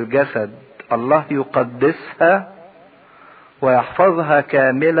والجسد، الله يقدسها ويحفظها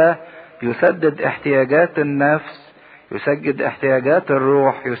كاملة، يسدد احتياجات النفس، يسدد احتياجات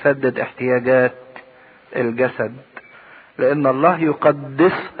الروح، يسدد احتياجات الجسد، لأن الله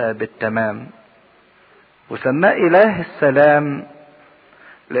يقدسها بالتمام. وسماه إله السلام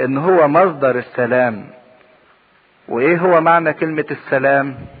لأن هو مصدر السلام. وإيه هو معنى كلمة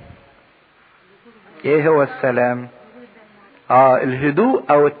السلام؟ إيه هو السلام؟ الهدوء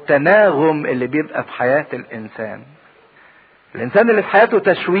أو التناغم اللي بيبقى في حياة الإنسان. الإنسان اللي في حياته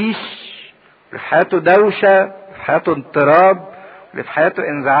تشويش، اللي في حياته دوشة، اللي في حياته اضطراب، اللي في حياته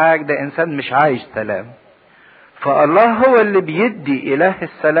انزعاج، ده إنسان مش عايش سلام. فالله هو اللي بيدي، إله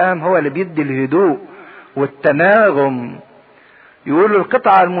السلام هو اللي بيدي الهدوء والتناغم. يقولوا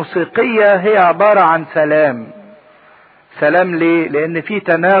القطعة الموسيقية هي عبارة عن سلام. سلام ليه؟ لأن في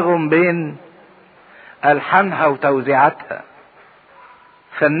تناغم بين ألحانها وتوزيعاتها.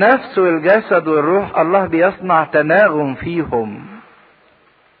 فالنفس والجسد والروح الله بيصنع تناغم فيهم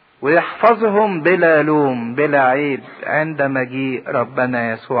ويحفظهم بلا لوم بلا عيب عند مجيء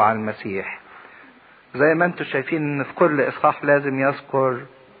ربنا يسوع المسيح. زي ما انتم شايفين ان في كل اصحاح لازم يذكر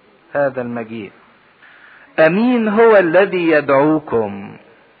هذا المجيء. امين هو الذي يدعوكم.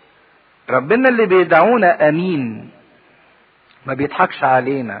 ربنا اللي بيدعونا امين، ما بيضحكش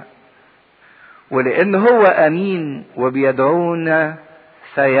علينا. ولان هو امين وبيدعونا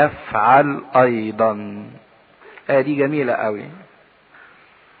سيفعل ايضا. دي جميلة قوي.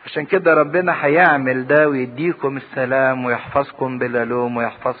 عشان كده ربنا هيعمل ده ويديكم السلام ويحفظكم بلا لوم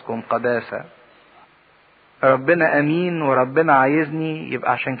ويحفظكم قداسة. ربنا امين وربنا عايزني،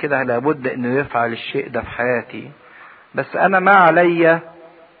 يبقى عشان كده لابد انه يفعل الشيء ده في حياتي. بس انا ما عليا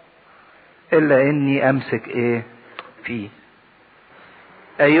الا اني امسك فيه.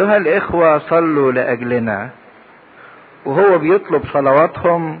 ايها الاخوة صلوا لاجلنا. وهو بيطلب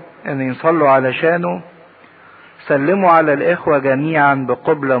صلواتهم ان يصلوا علشانه. سلموا على الاخوة جميعا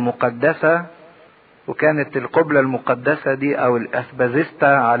بقبلة مقدسة. وكانت القبلة المقدسة دي او الاسبازيستا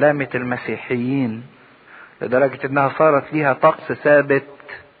علامة المسيحيين، لدرجة انها صارت ليها طقس ثابت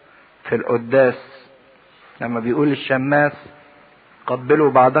في القداس. لما بيقول الشماس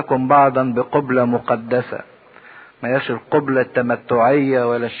قبلوا بعضكم بعضا بقبلة مقدسة، ما هياش القبلة التمتعية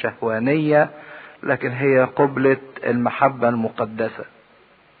ولا الشهوانية، لكن هي قبلة المحبة المقدسة.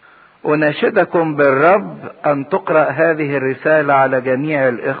 أناشدكم بالرب أن تقرأ هذه الرسالة على جميع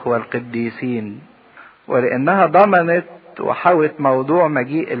الإخوة القديسين، ولأنها ضمنت وحوت موضوع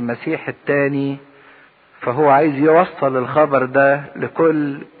مجيء المسيح الثاني، فهو عايز يوصل الخبر ده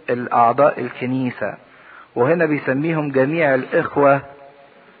لكل الأعضاء الكنيسة. وهنا بيسميهم جميع الإخوة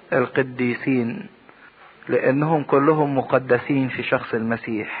القديسين لأنهم كلهم مقدسين في شخص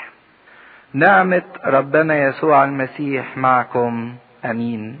المسيح. نعمة ربنا يسوع المسيح معكم.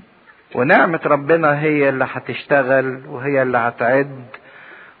 أمين. ونعمة ربنا هي اللي هتشتغل وهي اللي هتعد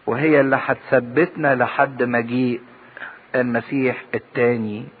وهي اللي هتثبتنا لحد مجيء المسيح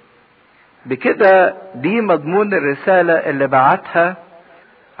التاني. بكده دي مضمون الرسالة اللي بعتها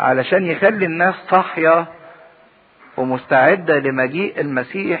علشان يخلي الناس صاحية ومستعدة لمجيء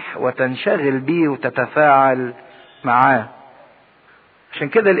المسيح وتنشغل بيه وتتفاعل معاه. عشان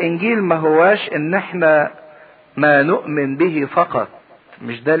كده الانجيل ما هواش ان احنا ما نؤمن به فقط،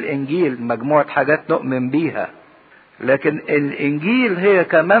 مش ده الانجيل مجموعة حاجات نؤمن بيها، لكن الانجيل هي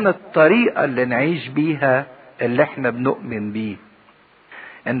كمان الطريقة اللي نعيش بيها اللي احنا بنؤمن بيه.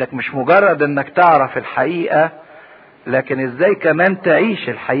 انك مش مجرد انك تعرف الحقيقة، لكن ازاي كمان تعيش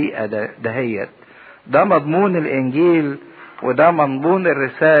الحقيقة دهيت. ده مضمون الانجيل وده مضمون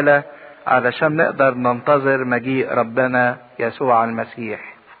الرسالة علشان نقدر ننتظر مجيء ربنا يسوع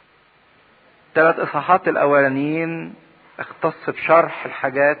المسيح. 3 اصحاحات الاولانيين اختص بشرح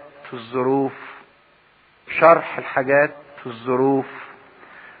الحاجات في الظروف، شرح الحاجات في الظروف.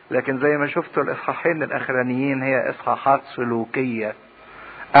 لكن زي ما شفتوا الاصحاحين الاخرانيين هي اصحاحات سلوكية.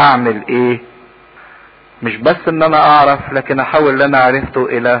 اعمل ايه؟ مش بس ان انا اعرف، لكن احول اللي انا عرفته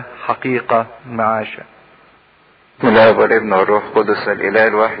الى حقيقة معاشة. الاب والابن والروح القدس الاله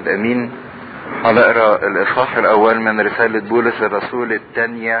الواحد امين. هنقرا الاصحاح الاول من رسالة بولس الرسول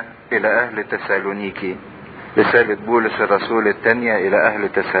الثانية الى اهل تسالونيكي. رسالة بولس الرسول الثانية الى اهل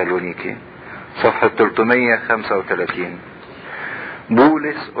تسالونيكي صفحة 335.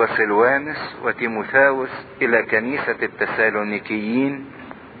 بولس وسلوانس وتيموثاوس الى كنيسة التسالونيكيين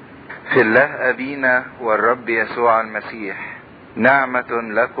في الله ابينا والرب يسوع المسيح، نعمة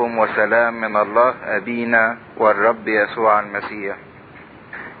لكم وسلام من الله ابينا والرب يسوع المسيح.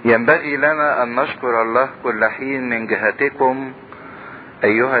 ينبغي لنا ان نشكر الله كل حين من جهتكم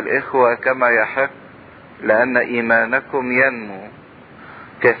ايها الاخوة كما يحق، لان ايمانكم ينمو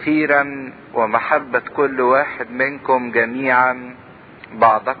كثيرا ومحبة كل واحد منكم جميعا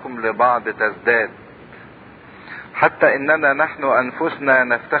بعضكم لبعض تزداد، حتى اننا نحن انفسنا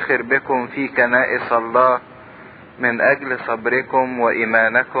نفتخر بكم في كنائس الله من اجل صبركم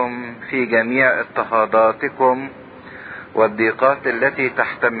وايمانكم في جميع اضطهاداتكم والضيقات التي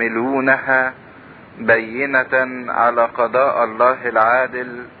تحتملونها، بينة على قضاء الله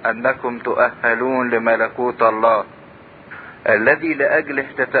العادل انكم تؤهلون لملكوت الله الذي لاجله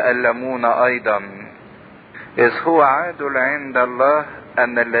تتألمون ايضا، اذ هو عادل عند الله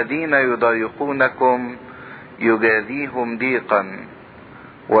ان الذين يضايقونكم يجازيهم ضيقا،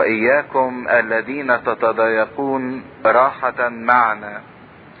 واياكم الذين تتضايقون راحة معنا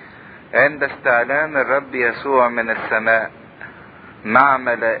عند استعلان الرب يسوع من السماء مع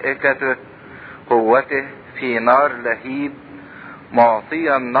ملائكة قوته في نار لهيب،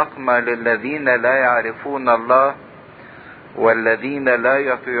 معطيا نقمة للذين لا يعرفون الله والذين لا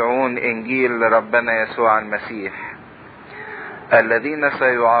يطيعون انجيل ربنا يسوع المسيح، الذين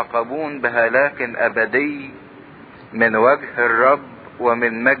سيعاقبون بهلاك ابدي من وجه الرب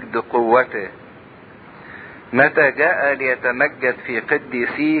ومن مجد قوته، متى جاء ليتمجد في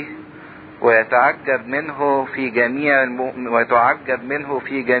قديسيه ويتعجب منه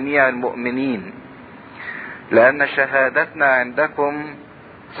في جميع المؤمنين، لأن شهادتنا عندكم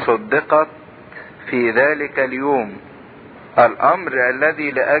صدقت في ذلك اليوم، الأمر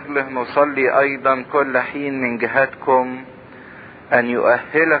الذي لأجله نصلي أيضا كل حين من جهتكم أن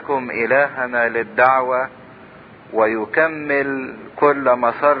يؤهلكم إلهنا للدعوة ويكمل كل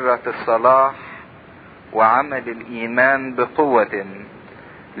مسرة الصلاح وعمل الإيمان بقوة،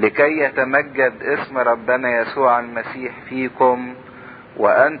 لكي يتمجد اسم ربنا يسوع المسيح فيكم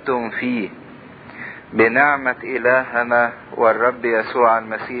وأنتم فيه، بنعمة إلهنا والرب يسوع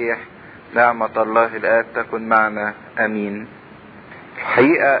المسيح. نعمة الله الآب تكن معنا امين.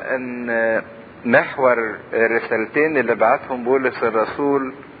 الحقيقة ان محور الرسالتين اللي بعتهم بولس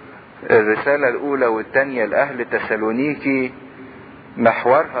الرسول، الرسالة الاولى والثانية لاهل تسالونيكي،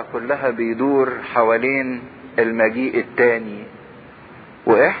 محورها كلها بيدور حوالين المجيء الثاني،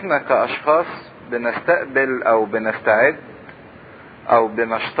 واحنا كاشخاص بنستقبل او بنستعد او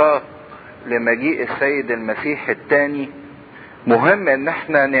بنشتاق لمجيء السيد المسيح الثاني. مهم ان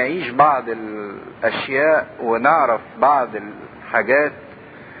احنا نعيش بعض الاشياء ونعرف بعض الحاجات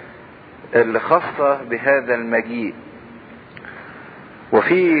اللي خاصة بهذا المجيء.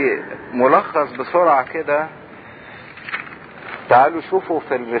 وفي ملخص بسرعة كده، تعالوا شوفوا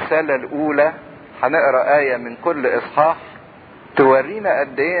في الرسالة الاولى، هنقرأ آية من كل اصحاح تورينا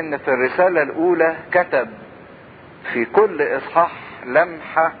قد ايه ان في الرسالة الاولى كتب في كل اصحاح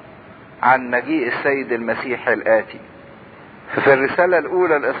لمحة عن مجيء السيد المسيح الآتي. في الرسالة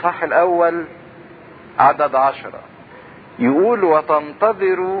الاولى الاصحاح الاول عدد 10 يقول: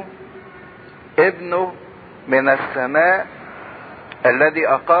 وتنتظر ابنه من السماء الذي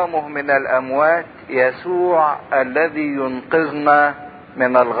اقامه من الاموات، يسوع الذي ينقذنا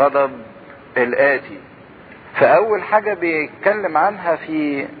من الغضب الآتي. فاول حاجة بيتكلم عنها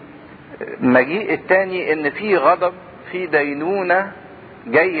في المجيء الثاني ان في غضب، في دينونة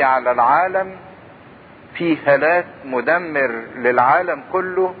جاي على العالم، في هلاك مدمر للعالم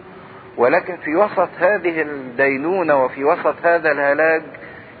كله، ولكن في وسط هذه الدينونة وفي وسط هذا الهلاك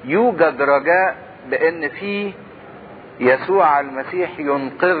يوجد رجاء، بان في يسوع المسيح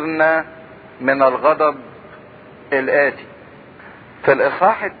ينقذنا من الغضب الآتي. في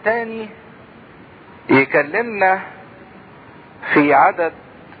الاصحاح الثاني يكلمنا في عدد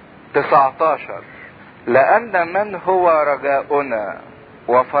 19: لأن من هو رجاؤنا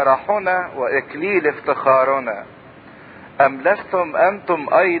وفرحنا وإكليل افتخارنا، أم لستم أنتم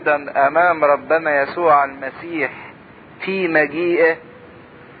أيضا أمام ربنا يسوع المسيح في مجيئه،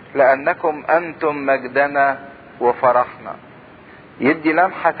 لأنكم أنتم مجدنا وفرحنا. يدي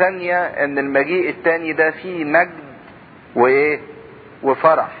لمحة تانية ان المجيء التاني ده فيه مجد وايه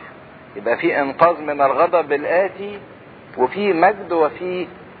وفرح، يبقى فيه انقاذ من الغضب الآتي، وفيه مجد وفيه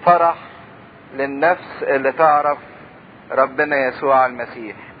فرح للنفس اللي تعرف ربنا يسوع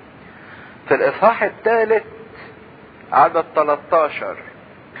المسيح. في الاصحاح الثالث عدد 13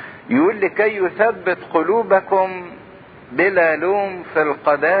 يقول: لكي يثبت قلوبكم بلا لوم في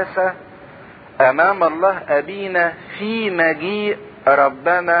القداسة امام الله ابينا في مجيء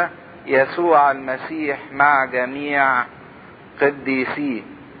ربنا يسوع المسيح مع جميع قديسيه.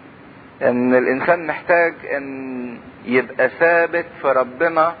 ان الانسان محتاج ان يبقى ثابت في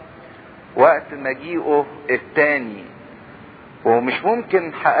ربنا وقت مجيئه التاني، ومش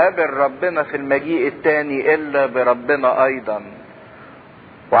ممكن هقابل ربنا في المجيء التاني الا بربنا ايضا.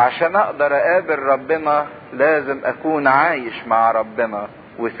 وعشان اقدر اقابل ربنا لازم اكون عايش مع ربنا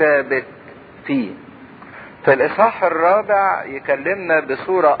وثابت فيه. في الاصحاح الرابع يكلمنا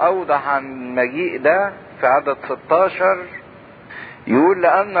بصورة اوضح عن المجيء ده في عدد 16 يقول: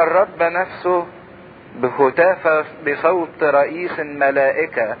 لان الرب نفسه بهتاف بصوت رئيس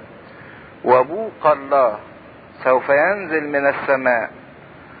الملائكة وبوق الله سوف ينزل من السماء،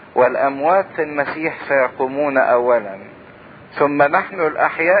 والاموات في المسيح سيقومون اولا، ثم نحن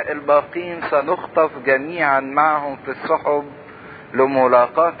الاحياء الباقين سنخطف جميعا معهم في السحب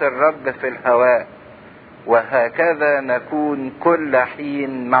لملاقاة الرب في الهواء، وهكذا نكون كل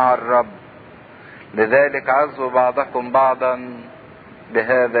حين مع الرب. لذلك عزوا بعضكم بعضا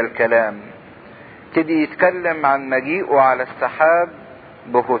بهذا الكلام. تدي يتكلم عن مجيئه على السحاب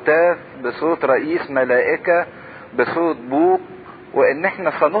بهتاف بصوت رئيس ملائكة بصوت بوق، وان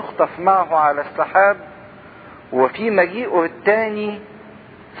احنا سنخطف معه على السحاب، وفي مجيئه الثاني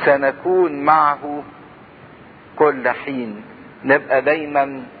سنكون معه كل حين، نبقى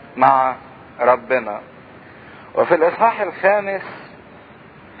دايما مع ربنا. وفي الاصحاح الخامس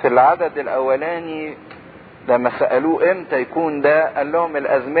في العدد الاولاني لما سألوه امتى يكون ده، قال لهم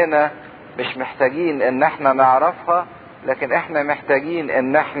الازمنة مش محتاجين ان احنا نعرفها، لكن احنا محتاجين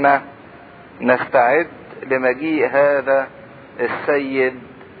ان احنا نستعد لمجيء هذا السيد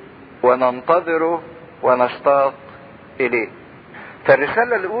وننتظره ونشتاق اليه.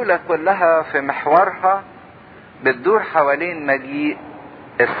 فالرسالة الاولى كلها في محورها بتدور حوالين مجيء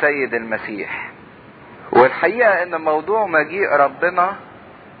السيد المسيح. والحقيقة ان موضوع مجيء ربنا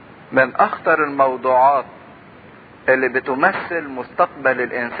من اخطر الموضوعات اللي بتمثل مستقبل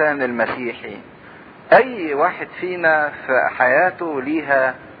الانسان المسيحي. اي واحد فينا في حياته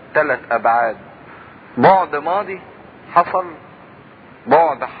ليها 3 ابعاد: بعد ماضي حصل،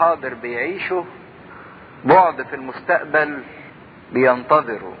 بعد حاضر بيعيشه، بعد في المستقبل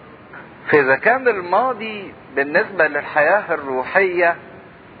بينتظره. فاذا كان الماضي بالنسبة للحياة الروحية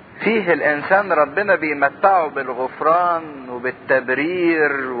فيه الانسان ربنا بيمتعه بالغفران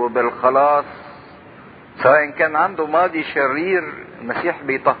وبالتبرير وبالخلاص، سواء كان عنده ماضي شرير المسيح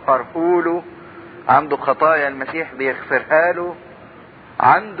بيطهره له، عنده خطايا المسيح بيغفرها له،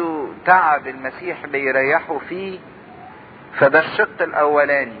 عنده تعب المسيح بيريحه فيه. فده الشق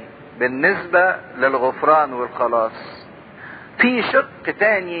الاولاني بالنسبة للغفران والخلاص. في شق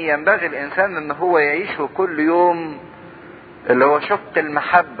تاني ينبغي الانسان ان هو يعيشه كل يوم، اللي هو شق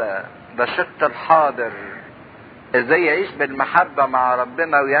المحبة. ده الشق الحاضر، ازاي يعيش بالمحبة مع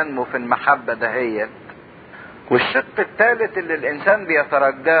ربنا وينمو في المحبة دهيت. والشق الثالث اللي الانسان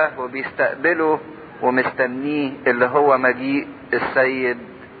بيترجاه وبيستقبله ومستنيه، اللي هو مجيء السيد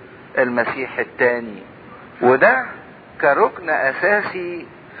المسيح الثاني. وده كركن اساسي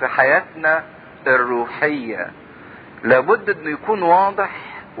في حياتنا الروحية، لابد انه يكون واضح،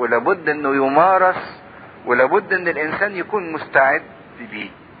 ولابد انه يمارس، ولابد ان الانسان يكون مستعد بيه.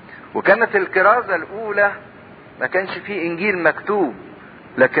 وكانت الكرازة الاولى ما كانش فيه انجيل مكتوب،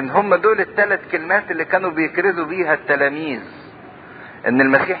 لكن هم دول ال3 كلمات اللي كانوا بيكرزوا بيها التلاميذ: ان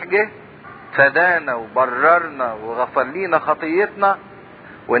المسيح جه فدانا وبررنا وغفر لينا خطيتنا،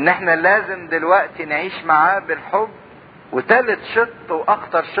 وان احنا لازم دلوقتي نعيش معاه بالحب. وثالث شق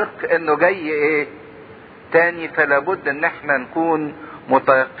واخطر شق انه جاي ايه تاني، فلا بد ان احنا نكون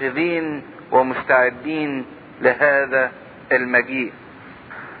متيقظين ومستعدين لهذا المجيء.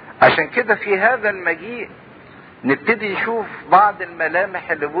 عشان كده في هذا المجيء نبتدي نشوف بعض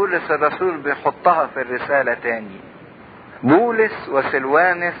الملامح اللي بولس الرسول بيحطها في الرسالة تاني. بولس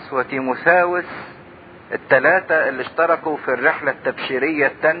وسلوانس وتيموثاوس ال3 اللي اشتركوا في الرحلة التبشيرية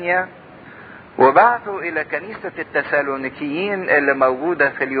التانية، وبعثوا الى كنيسة التسالونيكيين اللي موجودة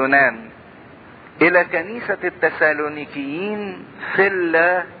في اليونان، الى كنيسة التسالونيكيين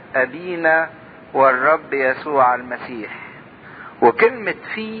خلة ابينا والرب يسوع المسيح. وكلمة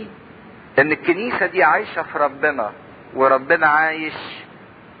فيه ان الكنيسة دي عايشة في ربنا وربنا عايش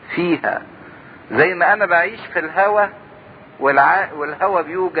فيها، زي ما انا بعيش في الهوى والهوى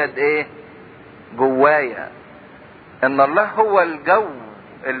بيوجد ايه جوايا. ان الله هو الجو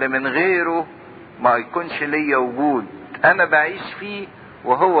اللي من غيره ما يكونش ليا وجود، انا بعيش فيه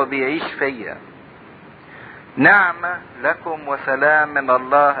وهو بيعيش فيا. نعمة لكم وسلام من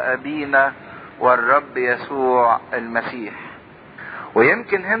الله أبينا والرب يسوع المسيح.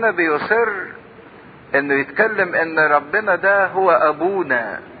 ويمكن هنا بيصر انه يتكلم ان ربنا ده هو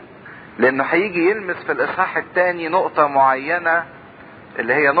ابونا، لانه هيجي يلمس في الاصحاح الثاني نقطة معينة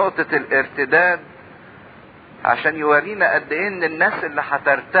اللي هي نقطة الارتداد، عشان يورينا قد ايه ان الناس اللي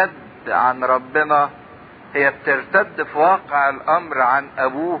هترتد عن ربنا هي بترتد في واقع الامر عن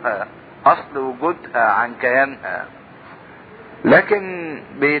ابوها، اصل وجودها، عن كيانها. لكن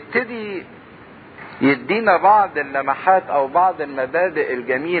بيبتدي يدينا بعض اللمحات او بعض المبادئ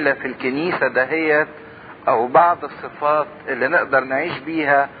الجميلة في الكنيسة دهيت، او بعض الصفات اللي نقدر نعيش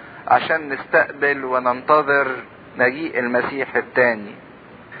بيها عشان نستقبل وننتظر مجيء المسيح الثاني.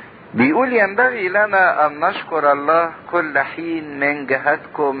 بيقول ينبغي لنا ان نشكر الله كل حين من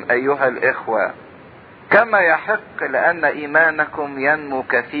جهتكم ايها الاخوة كما يحق، لان ايمانكم ينمو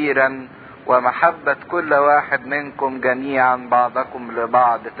كثيرا ومحبة كل واحد منكم جميعا بعضكم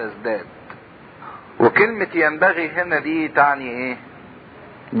لبعض تزداد. وكلمة ينبغي هنا دي تعني ايه؟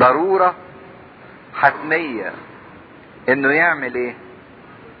 ضرورة حتمية انه يعمل ايه؟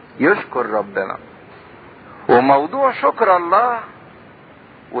 يشكر ربنا. وموضوع شكر الله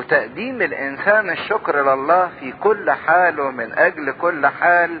وتقديم الانسان الشكر لله في كل حال ومن اجل كل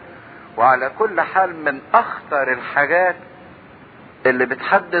حال وعلى كل حال من اخطر الحاجات اللي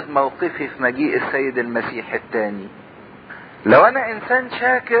بتحدد موقفي في مجيء السيد المسيح الثاني. لو انا انسان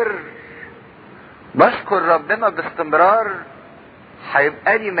شاكر بشكر ربنا باستمرار،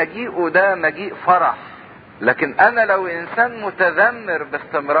 هيبقى لي مجيئه ده مجيء فرح. لكن انا لو انسان متذمر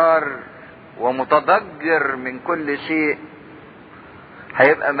باستمرار ومتضجر من كل شيء،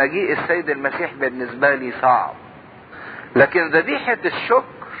 هيبقى مجيء السيد المسيح بالنسبة لي صعب. لكن ذبيحة الشكر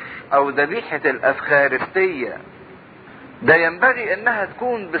او ذبيحة الافخارستية ده ينبغي انها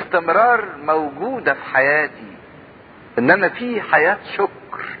تكون باستمرار موجودة في حياتي، ان انا في حياة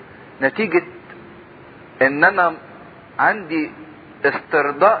شكر نتيجة ان انا عندي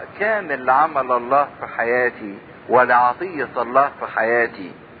استرضاء كامل لعمل الله في حياتي ولعطية الله في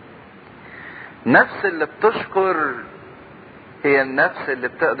حياتي. نفس اللي بتشكر هي النفس اللي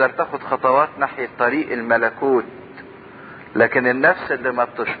بتقدر تاخد خطوات ناحية طريق الملكوت، لكن النفس اللي ما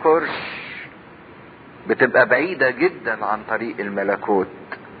بتشكرش بتبقى بعيدة جدا عن طريق الملكوت.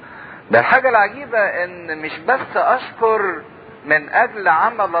 ده الحاجة العجيبة ان مش بس اشكر من اجل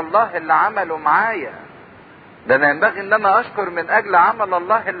عمل الله اللي عمله معايا، ده انا ينبغي ان انا اشكر من اجل عمل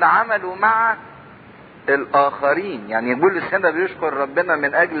الله اللي عمله مع الاخرين. يعني بولس هنا بيشكر ربنا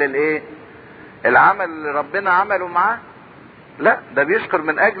من اجل الايه؟ العمل اللي ربنا عمله معاه؟ لا، ده بيشكر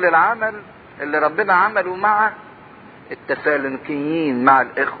من اجل العمل اللي ربنا عمله مع التسالونيكيين، مع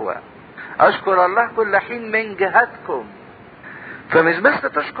الاخوة. اشكر الله كل حين من جهتكم. فمش بس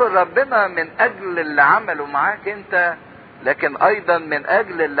تشكر ربنا من اجل اللي عمله معاك انت، لكن ايضا من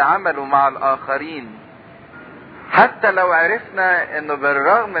اجل اللي عمله مع الاخرين. حتى لو عرفنا انه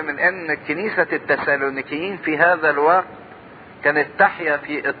بالرغم من ان كنيسة التسالونيكيين في هذا الوقت كانت تحيا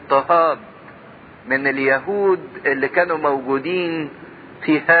في اضطهاد من اليهود اللي كانوا موجودين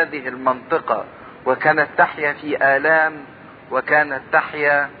في هذه المنطقة، وكانت تحيا في آلام، وكانت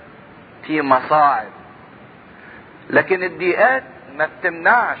تحيا في مصاعب، لكن الضيقات ما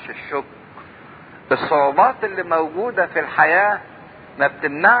بتمنعش الشكر. الصعوبات اللي موجودة في الحياة ما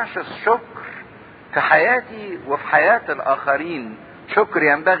بتمنعش الشكر في حياتي وفي حياة الآخرين. شكر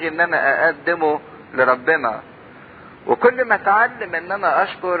ينبغي ان انا اقدمه لربنا. وكل ما اتعلم ان انا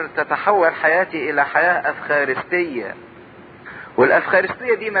اشكر تتحول حياتي الى حياة افخارستية.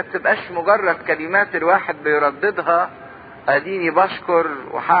 والافخارستية دي ما بتبقاش مجرد كلمات الواحد بيرددها، اديني بشكر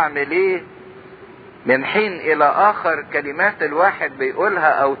وهعمل ايه، من حين الى اخر كلمات الواحد بيقولها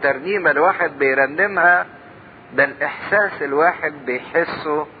او ترنيمة الواحد بيرنمها، ده الاحساس الواحد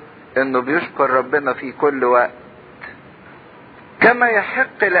بيحسه انه بيشكر ربنا في كل وقت. كما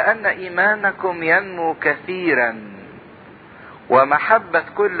يحق، لان ايمانكم ينمو كثيرا ومحبة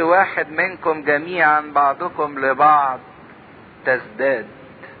كل واحد منكم جميعا بعضكم لبعض تزداد.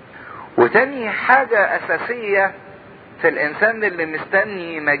 وتاني حاجة اساسية في الانسان اللي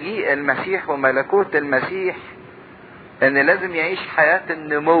مستني مجيء المسيح وملكوت المسيح، ان لازم يعيش حياة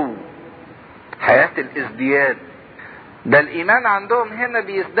النمو، حياة الازدياد. ده الايمان عندهم هنا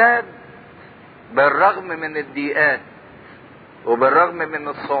بيزداد بالرغم من الضيقات وبالرغم من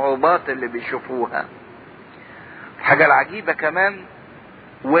الصعوبات اللي بيشوفوها. الحاجة العجيبة كمان،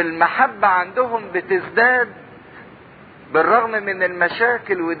 والمحبة عندهم بتزداد بالرغم من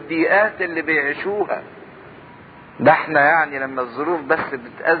المشاكل والضيقات اللي بيعيشوها. ده احنا يعني لما الظروف بس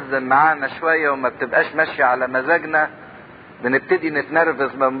بتأزم معانا شوية وما بتبقاش ماشية على مزاجنا، بنبتدي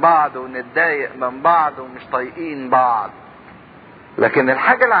نتنرفز من بعض ونتضايق من بعض ومش طايقين بعض. لكن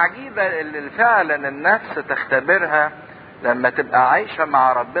الحاجة العجيبة اللي فعلا النفس تختبرها لما تبقى عايشة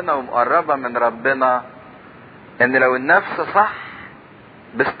مع ربنا ومقربة من ربنا، ان لو النفس صح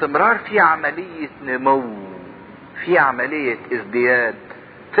باستمرار في عملية نمو، في عملية ازدياد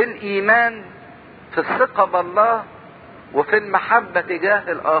في الايمان، في الثقة بالله، وفي المحبة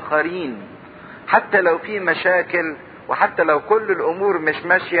تجاه الاخرين، حتى لو في مشاكل وحتى لو كل الامور مش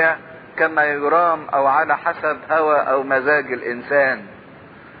ماشية كما يرام او على حسب هوى او مزاج الانسان،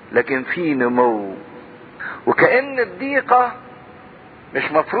 لكن في نمو. وكأن الضيقة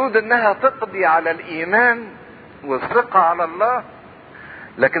مش مفروض انها تقضي على الايمان والثقة على الله،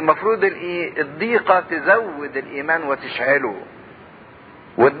 لكن مفروض الضيقة تزود الايمان وتشعله.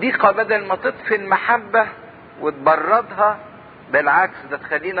 والضيقة بدل ما تطفي المحبة وتبردها، بالعكس ده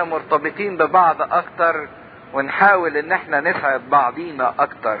تخلينا مرتبطين ببعض اكتر ونحاول ان احنا نسعد بعضينا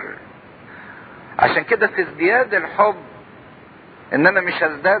اكتر. عشان كده في ازدياد الحب ان انا مش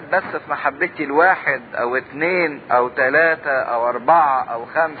هزداد بس في محبتي الواحد او اتنين او تلاتة او اربعة او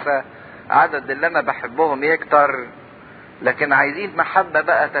خمسة، عدد اللي انا بحبهم يكتر، لكن عايزين محبة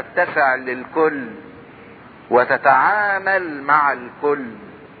بقى تتسع للكل وتتعامل مع الكل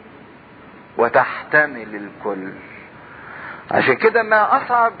وتحتمل الكل. عشان كده ما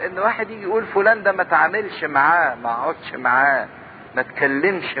اصعب ان واحد يجي يقول فلان ده ما تعاملش معاه، ما اقعدش معاه، ما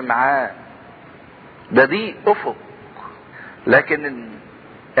تكلمش معاه، ده دي افق. لكن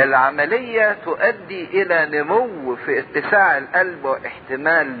العملية تؤدي الى نمو في اتساع القلب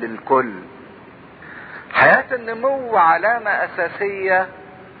واحتمال للكل. حياة النمو علامة اساسية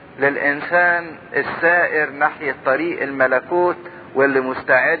للانسان السائر ناحية طريق الملكوت واللي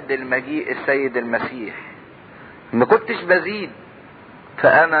مستعد لمجيء السيد المسيح. ما كنتش بزيد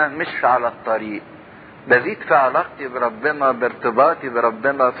فانا مش على الطريق، بزيد في علاقتي بربنا، بارتباطي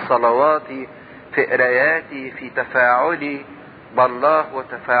بربنا، في صلواتي، في قراياتي، في تفاعلي بالله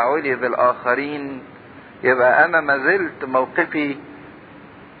وتفاعلي بالاخرين، يبقى انا ما زلت موقفي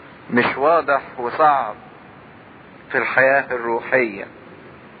مش واضح وصعب في الحياة الروحية.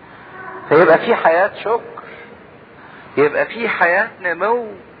 فيبقى في حياة شكر، يبقى في حياة نمو.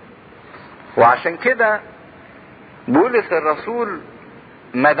 وعشان كده بولس الرسول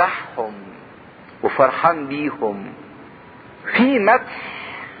مدحهم وفرحان بيهم. في مدح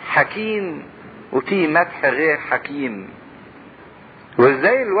حكيم وفي مدح غير حكيم.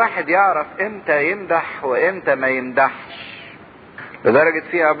 وازاي الواحد يعرف امتى يمدح وامتى ما يمدحش؟ لدرجة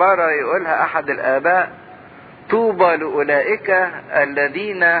في عبارة يقولها احد الاباء: طوبى لأولئك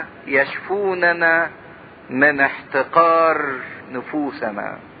الذين يشفوننا من احتقار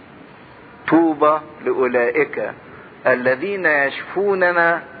نفوسنا. طوبى لأولئك الذين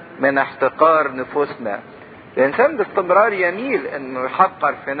يشفوننا من احتقار نفوسنا. الانسان باستمرار يميل انه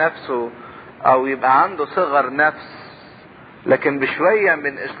يحقر في نفسه او يبقى عنده صغر نفس، لكن بشوية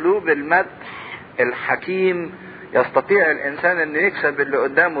من اسلوب المدح الحكيم يستطيع الانسان انه يكسب اللي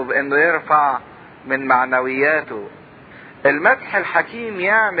قدامه بانه يرفع من معنوياته. المدح الحكيم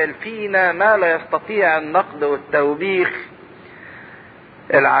يعمل فينا ما لا يستطيع النقد والتوبيخ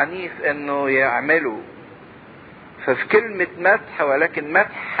العنيف انه يعمله. ففي كلمة مدح، ولكن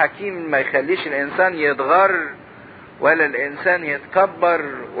مدح حكيم ما يخليش الانسان يتغر ولا الانسان يتكبر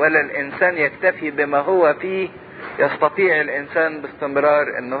ولا الانسان يكتفي بما هو فيه. يستطيع الانسان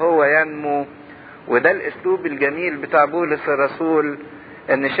باستمرار ان هو ينمو. وده الاسلوب الجميل بتاع بولس الرسول،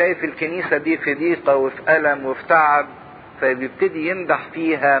 ان شايف الكنيسة دي في ضيقة وفي ألم وفي تعب، فبيبتدي يمدح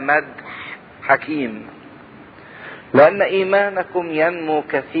فيها مدح حكيم. لأن إيمانكم ينمو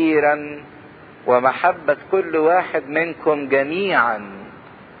كثيرا ومحبة كل واحد منكم جميعا،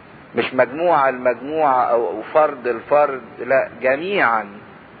 مش مجموعة المجموعة أو فرد الفرد، لا، جميعا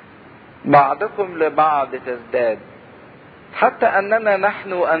بعضكم لبعض تزداد، حتى أننا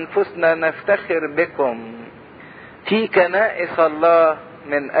نحن أنفسنا نفتخر بكم في كنائس الله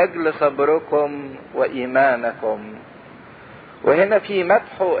من أجل صبركم وإيمانكم. وهنا في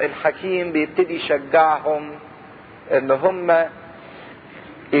مدحه الحكيم بيبتدي يشجعهم ان هم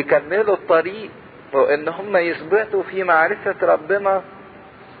يكملوا الطريق وان هم يثبتوا في معرفة ربنا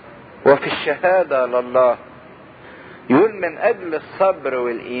وفي الشهادة لله. يقول من اجل الصبر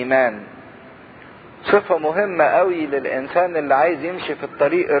والايمان. صفة مهمة قوي للانسان اللي عايز يمشي في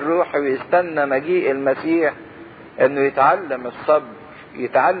الطريق الروحي ويستنى مجيء المسيح، انه يتعلم الصبر،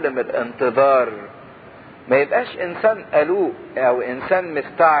 يتعلم الانتظار. ما يبقاش انسان قلوق او انسان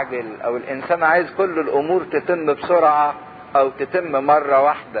مستعجل او الانسان عايز كل الامور تتم بسرعة او تتم مرة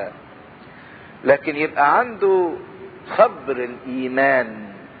واحدة، لكن يبقى عنده صبر الايمان،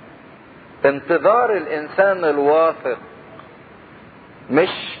 انتظار الانسان الواثق مش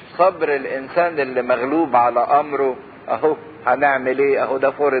صبر الانسان اللي مغلوب على امره، اهو هنعمل ايه، اهو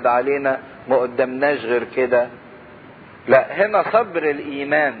ده فرض علينا ما قدامناش غير كده. لا، هنا صبر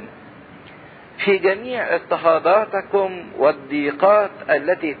الايمان في جميع اضطهاداتكم والضيقات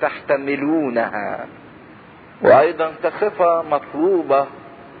التي تحتملونها. وايضا كصفة مطلوبة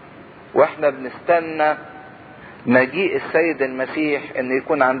واحنا بنستنى مجيء السيد المسيح ان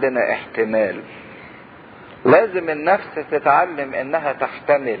يكون عندنا احتمال. لازم النفس تتعلم انها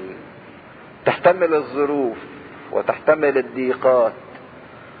تحتمل الظروف وتحتمل الضيقات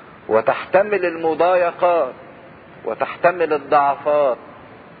وتحتمل المضايقات وتحتمل الضعفات.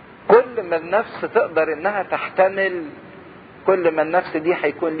 كل ما النفس تقدر انها تحتمل، كل ما النفس دي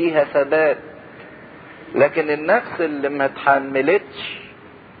هيكون ليها ثبات. لكن النفس اللي ما تحملتش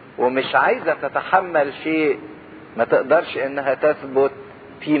ومش عايزة تتحمل شيء ما تقدرش انها تثبت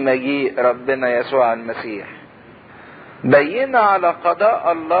في مجيء ربنا يسوع المسيح. بينا على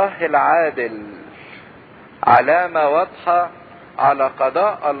قضاء الله العادل، علامة واضحة على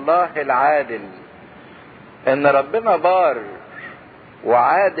قضاء الله العادل، ان ربنا بار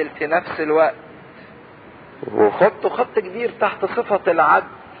وعادل في نفس الوقت. وخط كبير تحت صفة العدل،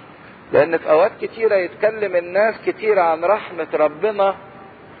 لان في اوقات كتيرة يتكلم الناس كتير عن رحمة ربنا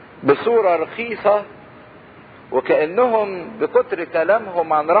بصورة رخيصة، وكأنهم بكتر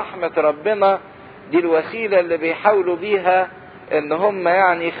كلامهم عن رحمة ربنا دي الوسيلة اللي بيحاولوا بيها ان هم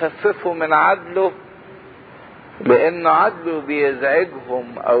يعني يخففوا من عدله، لان عدله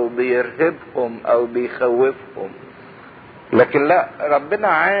بيزعجهم او بيرهبهم او بيخوفهم. لكن لا، ربنا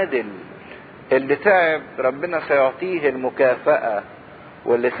عادل. اللي تعب ربنا سيعطيه المكافأة،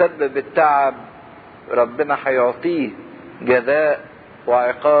 واللي سبب التعب ربنا هيعطيه جزاء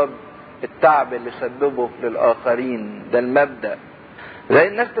وعقاب التعب اللي سببه للآخرين. ده المبدأ. زي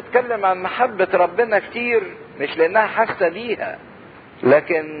الناس تتكلم عن محبة ربنا كتير مش لأنها حاسة بيها،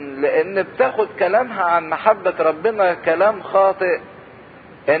 لكن لأن بتاخد كلامها عن محبة ربنا كلام خاطئ،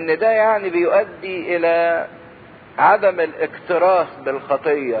 إن ده يعني بيؤدي إلى عدم الاكتراث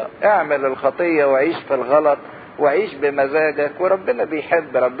بالخطية. اعمل الخطية وعيش في الغلط وعيش بمزاجك، وربنا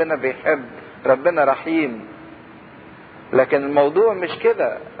بيحب، ربنا رحيم. لكن الموضوع مش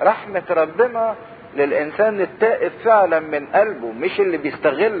كده. رحمة ربنا للإنسان التائب فعلا من قلبه، مش اللي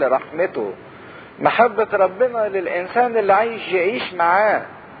بيستغل رحمته. محبة ربنا للإنسان اللي عايز يعيش معاه،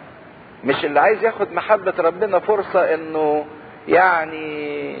 مش اللي عايز ياخد محبة ربنا فرصة إنه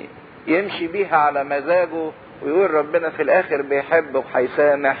يعني يمشي بيها على مزاجه ويقول ربنا في الآخر بيحب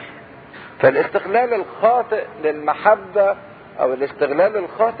وهيسامح. فالاستغلال الخاطئ للمحبة أو الاستغلال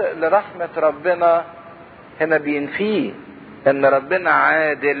الخاطئ لرحمة ربنا هنا بينفيه ان ربنا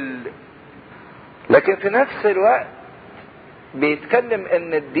عادل. لكن في نفس الوقت بيتكلم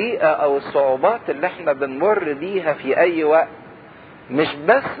ان الضيقة او الصعوبات اللي احنا بنمر بيها في اي وقت مش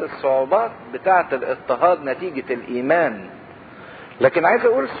بس الصعوبات بتاعة الاضطهاد نتيجة الايمان، لكن عايز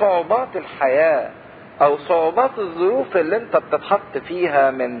اقول صعوبات الحياة او صعوبات الظروف اللي انت بتتحط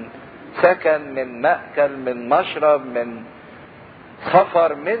فيها، من سكن، من مأكل، من مشرب، من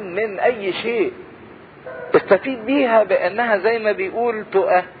سفر، من اي شيء تستفيد بيها بانها زي ما بيقول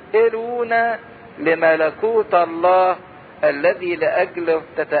تؤهلون لملكوت الله الذي لاجله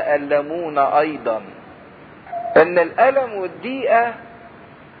تتألمون ايضا. ان الالم والضيقة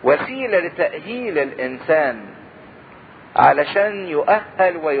وسيلة لتأهيل الانسان علشان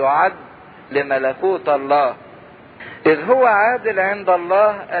يؤهل ويعد لملكوت الله. اذ هو عادل عند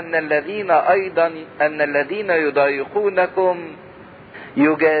الله ان الذين يضايقونكم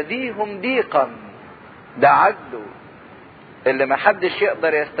يجازيهم ضيقا. ده عدله اللي محدش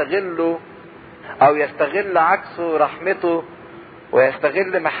يقدر يستغله او يستغل عكسه رحمته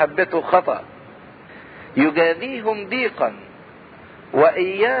ويستغل محبته خطأ. يجازيهم ضيقا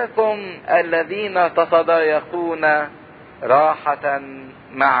وإياكم الذين تتضايقون راحة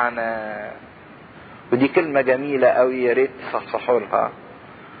معنا. ودي كلمة جميلة قوي، يا ريت تصحصحوا لها.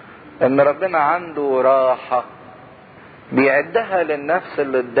 ان ربنا عنده راحة بيعدها للنفس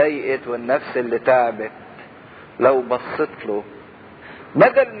اللي اتضايقت والنفس اللي تعبت. لو بصيت له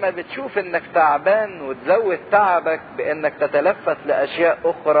بدل ما بتشوف انك تعبان وتزود تعبك بانك تتلفت لاشياء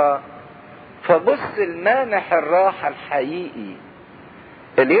اخرى، فبص المانح الراحة الحقيقي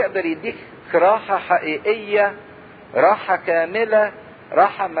اللي يقدر يديك راحة حقيقية، راحة كاملة،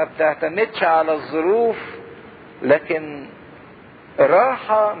 راحة ما بتعتمدش على الظروف، لكن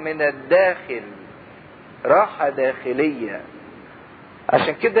راحة من الداخل، راحة داخلية.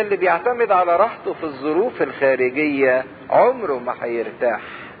 عشان كده اللي بيعتمد على راحته في الظروف الخارجية عمره ما هيرتاح.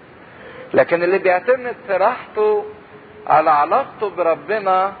 لكن اللي بيعتمد في راحته على علاقته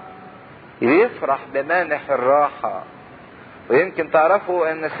بربنا يفرح بمانح الراحة ويمكن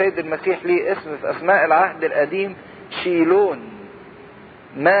تعرفوا ان السيد المسيح ليه اسم في اسماء العهد القديم شيلون،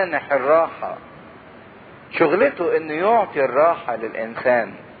 مانح الراحة. شغلته انه يعطي الراحة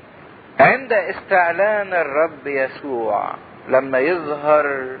للانسان. عند استعلان الرب يسوع، لما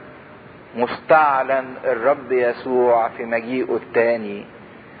يظهر مستعلن الرب يسوع في مجيئه الثاني.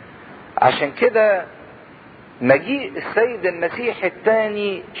 عشان كده مجيء السيد المسيح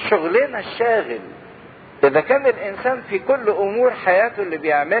الثاني شغلنا الشاغل. اذا كان الانسان في كل امور حياته اللي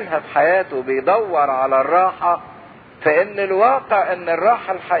بيعملها في حياته بيدور على الراحة، فان الواقع ان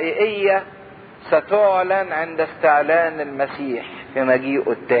الراحة الحقيقية ستعلن عند استعلان المسيح في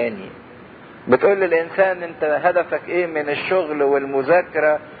مجيئه الثاني. بتقول للانسان انت هدفك ايه من الشغل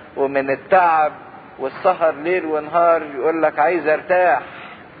والمذاكرة ومن التعب والسهر ليل ونهار؟ يقول لك عايز ارتاح.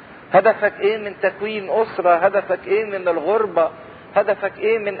 هدفك ايه من تكوين اسرة؟ هدفك ايه من الغربة؟ هدفك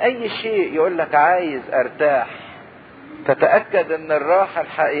ايه من اي شيء؟ يقول لك عايز ارتاح. فتأكد ان الراحة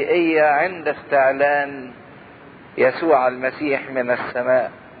الحقيقية عند استعلان يسوع المسيح من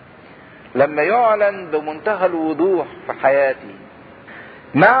السماء، لما يعلن بمنتهى الوضوح في حياتي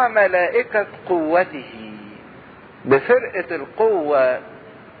مع ملائكة قوته بفرقة القوة،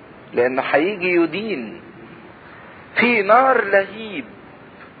 لانه هيجي يدين في نار لهيب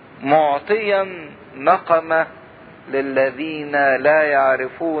معطيا نقمة للذين لا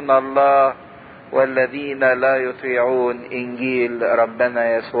يعرفون الله والذين لا يطيعون انجيل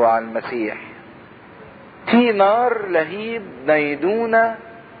ربنا يسوع المسيح. في نار لهيب نيدونة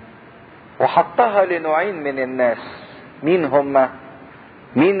وحطها لنوعين من الناس. مين هم؟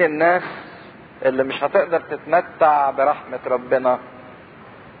 مين الناس اللي مش هتقدر تتمتع برحمة ربنا؟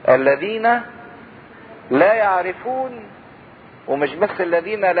 الذين لا يعرفون، ومش بس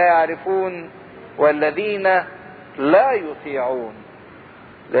الذين لا يعرفون، والذين لا يطيعون.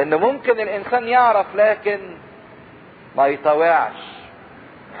 لان ممكن الانسان يعرف لكن ما يطوعش.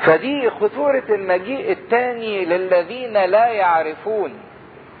 فدي خطورة المجيء الثاني للذين لا يعرفون.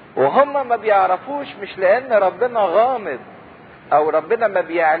 وهم ما بيعرفوش مش لان ربنا غامض او ربنا ما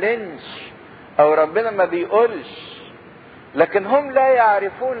بيعلنش او ربنا ما بيقولش، لكن هم لا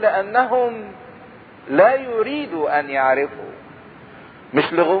يعرفون لانهم لا يريدوا ان يعرفوا.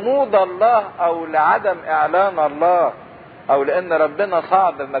 مش لغموض الله او لعدم اعلان الله او لان ربنا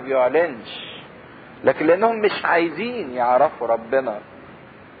صعب ما بيعلنش، لكن لانهم مش عايزين يعرفوا ربنا،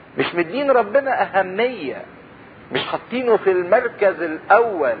 مش مدين ربنا اهمية، مش حاطينه في المركز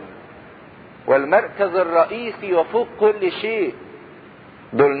الاول والمركز الرئيسي وفوق كل شيء.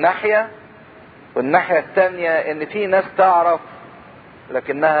 دول ناحية، والناحية التانية ان في ناس تعرف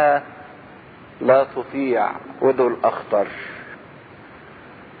لكنها لا تطيع، ودول اخطر.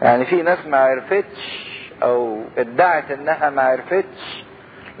 يعني في ناس ما عرفتش او ادعت انها ما عرفتش،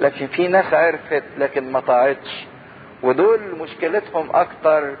 لكن في ناس عرفت لكن ما طاعتش، ودول مشكلتهم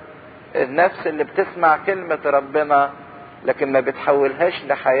اكتر. النفس اللي بتسمع كلمة ربنا لكن ما بتحولهاش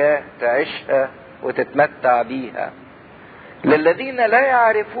لحياة تعيشها وتتمتع بيها. للذين لا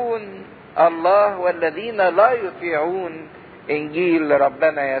يعرفون الله والذين لا يطيعون انجيل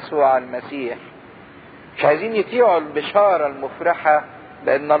ربنا يسوع المسيح. مش عايزين يطيعوا البشارة المفرحة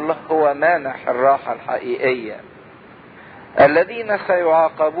لان الله هو مانح الراحة الحقيقية. الذين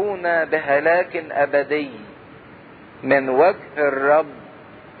سيعاقبون بهلاك ابدي من وجه الرب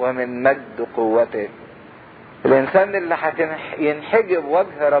ومن مجد قوته. الانسان اللي هينحجب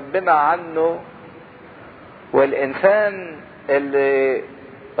وجه ربنا عنه، والانسان اللي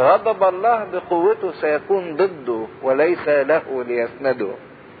غضب الله بقوته سيكون ضده وليس له ليسنده.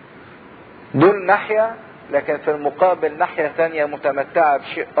 دول ناحية، لكن في المقابل ناحية ثانية متمتعة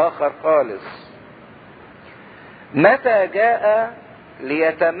بشيء اخر خالص. متى جاء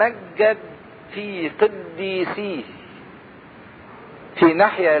ليتمجد في قديسيه. في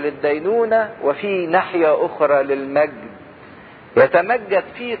ناحية للدينونة وفي ناحية اخرى للمجد. يتمجد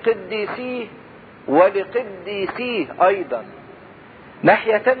في قديسيه ولقديسيه ايضا.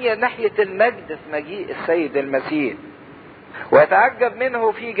 ناحية تانية ناحية المجد في مجيء السيد المسيح. ويتعجب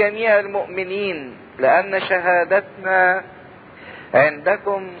منه في جميع المؤمنين لان شهادتنا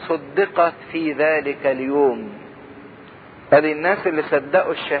عندكم صدقت في ذلك اليوم. هذه الناس اللي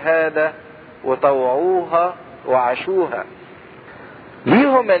صدقوا الشهادة وطوعوها وعاشوها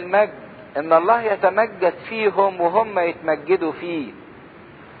ليهم المجد، ان الله يتمجد فيهم وهم يتمجدوا فيه.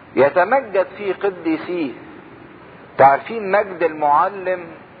 يتمجد في قديسيه. تعرفين مجد المعلم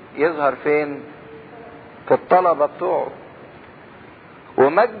يظهر فين؟ في الطلبة بتوعه.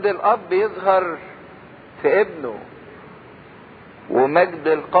 ومجد الاب يظهر في ابنه. ومجد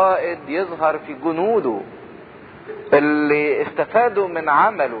القائد يظهر في جنوده اللي استفادوا من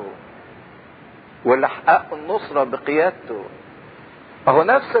عمله. واللي حقق النصرة بقيادته. فهو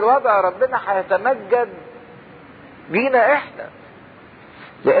نفس الوضع ربنا هيتمجد بينا احنا،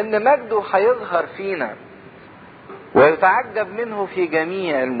 لان مجده هيظهر فينا ويتعجب منه في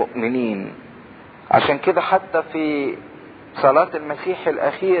جميع المؤمنين. عشان كده حتى في صلاة المسيح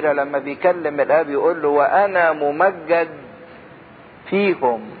الأخيرة لما بيكلم الآب يقول له وأنا ممجد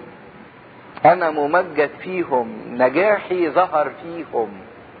فيهم، أنا ممجد فيهم، نجاحي ظهر فيهم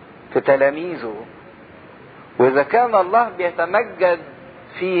في تلاميذه. وإذا كان الله بيتمجد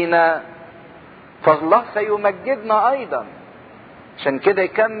فينا فالله سيمجدنا أيضا. عشان كده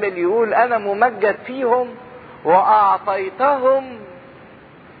يكمل يقول أنا ممجد فيهم وأعطيتهم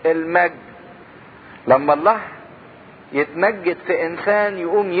المجد. لما الله يتمجد في إنسان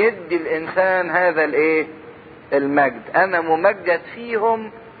يقوم يدي الإنسان هذا المجد. أنا ممجد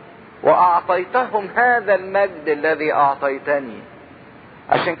فيهم وأعطيتهم هذا المجد الذي أعطيتني.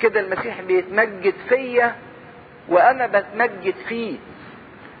 عشان كده المسيح بيتمجد فيا وأنا بتمجد فيه،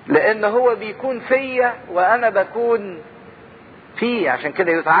 لأن هو بيكون فيا وأنا بكون فيه. عشان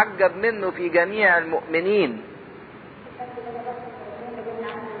كده يتعجب منه في جميع المؤمنين.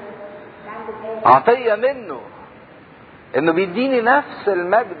 عطية منه انه بيديني نفس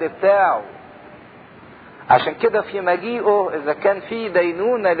المجد بتاعه. عشان كده في مجيئه اذا كان في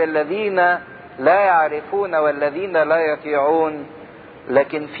دينونة للذين لا يعرفون والذين لا يطيعون،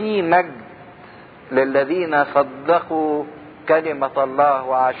 لكن في مجد للذين صدقوا كلمة الله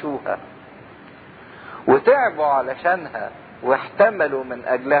وعاشوها وتعبوا علشانها واحتملوا من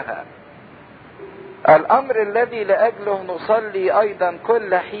اجلها. الامر الذي لاجله نصلي ايضا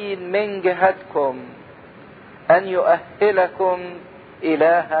كل حين من جهتكم ان يؤهلكم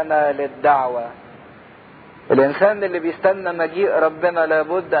الهنا للدعوة. الانسان اللي بيستنى مجيء ربنا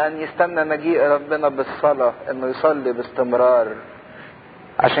لابد ان يستنى مجيء ربنا بالصلاة، انه يصلي باستمرار.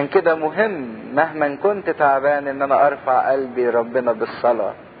 عشان كده مهم مهما كنت تعبان ان انا ارفع قلبي ربنا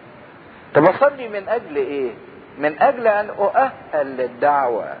بالصلاة. طب اصلي من اجل ايه؟ من اجل ان اؤهل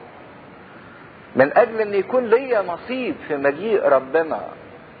للدعوة، من اجل ان يكون ليا نصيب في مجيء ربنا.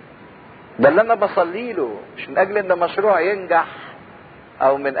 ده اللي انا بصلي له، مش من اجل ان مشروع ينجح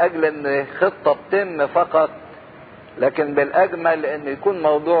او من اجل ان خطة تتم فقط، لكن بالاجمل ان يكون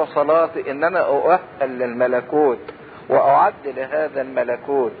موضوع صلاتي ان انا اؤهل للملكوت واعد لهذا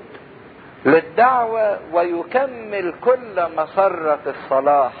الملكوت للدعوة ويكمل كل مسرة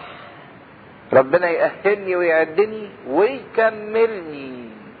الصلاح. ربنا يأهلني ويعدني ويكملني،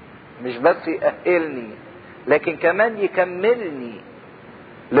 مش بس يأهلني لكن كمان يكملني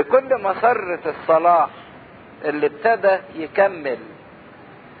لكل مسرة الصلاح اللي ابتدى يكمل.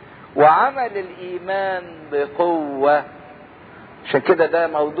 وعمل الإيمان بقوة. عشان كده ده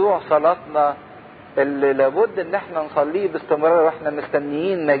موضوع صلاتنا اللي لابد ان احنا نصليه باستمرار واحنا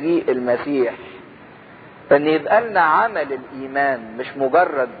مستنيين مجيء المسيح، ان يبقى لنا عمل الإيمان، مش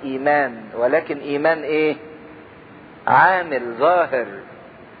مجرد إيمان ولكن إيمان عامل ظاهر.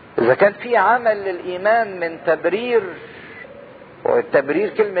 إذا كان في عمل للإيمان من تبرير، والتبرير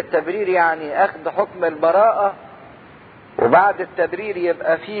كلمة تبرير يعني أخذ حكم البراءة، وبعد التبرير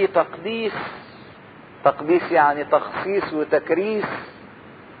يبقى فيه تقديس. تقديس يعني تخصيص وتكريس.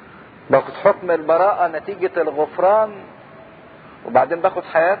 باخد حكم البراءة نتيجة الغفران، وبعدين باخد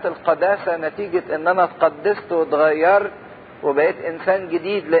حياة القداسة نتيجة ان انا اتقدست واتغيرت وبقيت انسان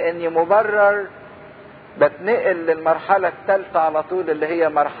جديد لاني مبرر. بتنقل للمرحلة الثالثة على طول اللي هي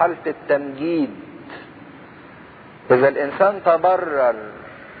مرحلة التمجيد. اذا الانسان تبرر،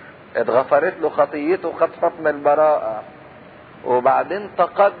 اتغفرت له خطيته، خد حكم البراءة، وبعدين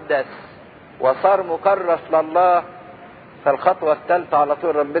تقدس وصار مكرس لله، فالخطوة الثالثة على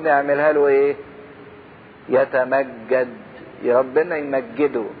طول ربنا يعملها له يتمجد. ربنا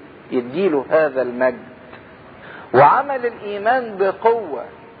يمجده، يديله هذا المجد. وعمل الإيمان بقوة،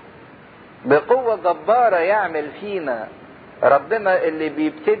 بقوة جبارة يعمل فينا ربنا اللي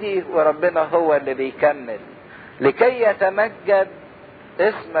بيبتدي وربنا هو اللي بيكمل، لكي يتمجد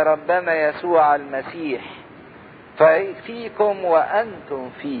اسم ربنا يسوع المسيح فيكم وأنتم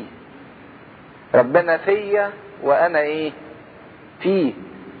فيه. ربنا فيا وأنا فيه.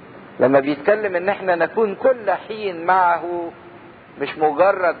 لما بيتكلم ان احنا نكون كل حين معه، مش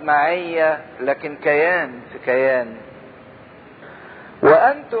مجرد معية لكن كيان في كيان.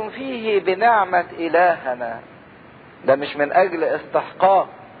 وأنتم فيه بنعمة إلهنا. ده مش من أجل استحقاق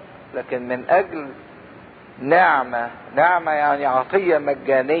لكن من أجل نعمة. نعمة يعني عطية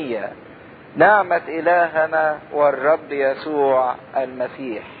مجانية. نعمة إلهنا والرب يسوع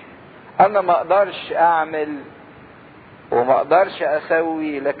المسيح. أنا ما أقدرش أعمل وما أقدرش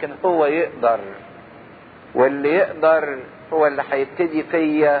أسوي، لكن هو يقدر، واللي يقدر هو اللي هيبتدي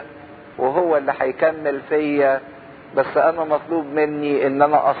فيا وهو اللي هيكمل فيا، بس انا مطلوب مني ان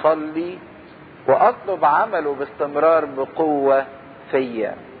انا اصلي واطلب عمله باستمرار بقوة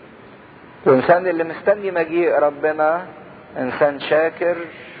فيا. الانسان اللي مستني مجيء ربنا انسان شاكر،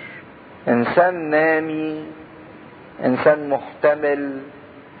 انسان نامي، انسان محتمل،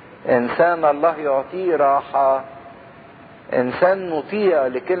 انسان الله يعطيه راحة، انسان مطيع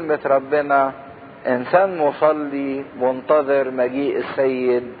لكلمة ربنا، انسان مصلي منتظر مجيء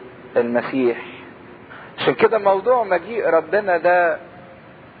السيد المسيح. عشان كده موضوع مجيء ربنا ده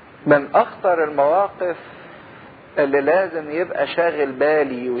من اخطر المواقف اللي لازم يبقى شاغل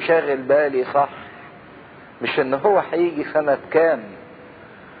بالي وشاغل بالي صح. مش ان هو هيجي سنة كام،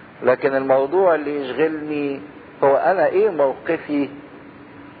 لكن الموضوع اللي يشغلني هو انا ايه موقفي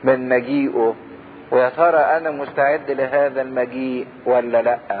من مجيئه، ويا ترى انا مستعد لهذا المجيء ولا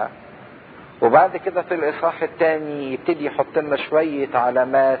لا. وبعد كده في الاصحاح الثاني يبتدي يحط لنا شوية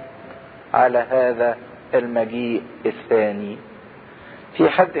علامات على هذا المجيء الثاني. في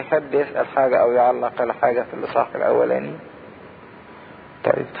حد يحب يسأل حاجة او يعلق على حاجة في الاصحاح الاولاني؟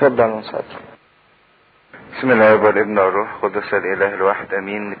 طيب اتفضل نصلي. بسم الله والابن والروح القدس الاله الواحد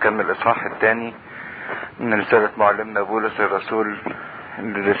امين. نكمل الاصحاح الثاني من رسالة معلمنا بولس الرسول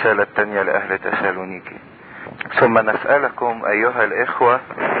الرسالة الثانية لأهل تسالونيكي. ثم نسألكم أيها الإخوة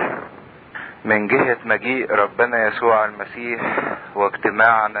من جهة مجيء ربنا يسوع المسيح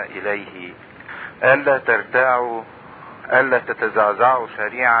واجتماعنا إليه ألا تتزعزعوا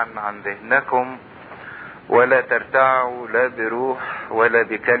سريعا عن ذهنكم، ولا ترتعوا لا بروح ولا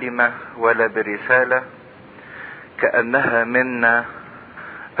بكلمة ولا برسالة كأنها منا،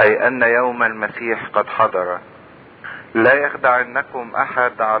 أي أن يوم المسيح قد حضر. لا يخدعنكم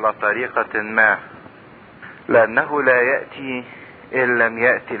أحد على طريقة ما، لأنه لا يأتي إن لم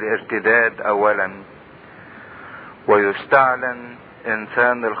يأتي الارتداد أولا، ويستعلن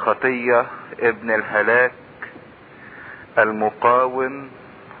إنسان الخطية ابن الهلاك المقاوم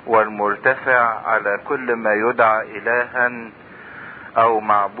والمرتفع على كل ما يدعى إلها أو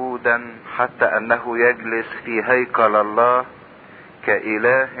معبودا، حتى أنه يجلس في هيكل الله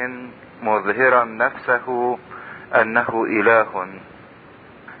كإله مظهرا نفسه أنه إله.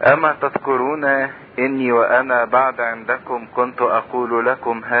 أما تذكرون إني وأنا بعد عندكم كنت أقول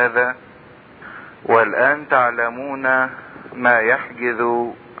لكم هذا، والآن تعلمون ما يحجز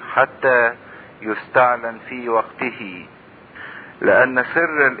حتى يستعلن في وقته، لأن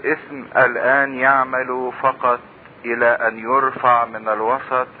سر الإثم الآن يعمل فقط إلى أن يرفع من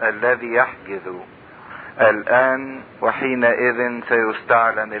الوسط الذي يحجز الآن، وحينئذ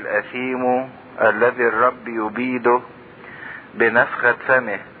سيستعلن الأثيم الذي الرب يبيده بنفخة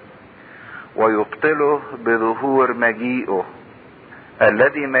فمه ويبطله بظهور مجيئه،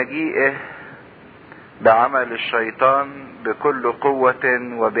 الذي مجيئه بعمل الشيطان بكل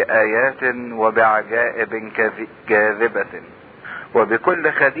قوة وبآيات وبعجائب كاذبة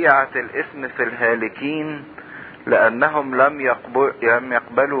وبكل خديعة الإثم في الهالكين، لأنهم لم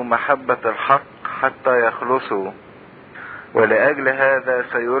يقبلوا محبة الحق حتى يخلصوا. ولأجل هذا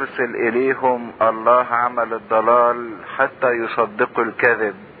سيرسل إليهم الله عمل الضلال حتى يصدقوا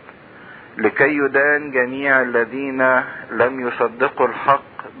الكذب، لكي يدان جميع الذين لم يصدقوا الحق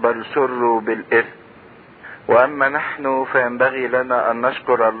بل سروا بالإثم. وأما نحن فينبغي لنا أن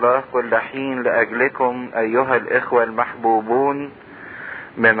نشكر الله كل حين لأجلكم أيها الإخوة المحبوبون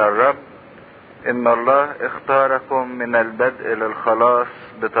من الرب، إن الله اختاركم من البدء للخلاص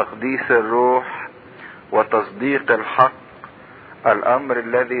بتقديس الروح وتصديق الحق، الأمر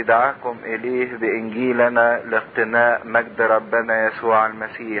الذي دعاكم إليه بإنجيلنا لاقتناء مجد ربنا يسوع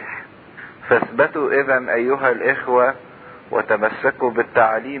المسيح. فاثبتوا إذن أيها الإخوة وتمسكوا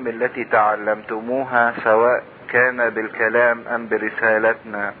بالتعليم التي تعلمتموها، سواء كان بالكلام أم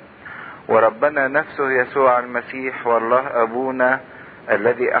برسالتنا. وربنا نفسه يسوع المسيح والله أبونا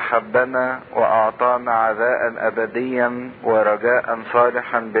الذي أحبنا وأعطانا عزاء أبديا ورجاء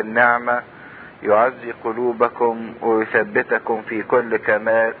صالحا بالنعمة يعزي قلوبكم ويثبتكم في كل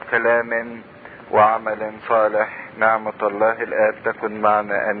كلام وعمل صالح. نعمة الله الآب تكن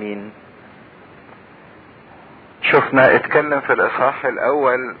معنا أمين. شفنا اتكلم في الإصحاح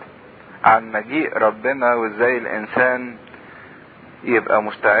الأول عن مجيء ربنا وازاي الإنسان يبقى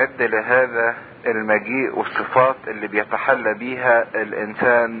مستعد لهذا المجيء والصفات اللي بيتحلى بيها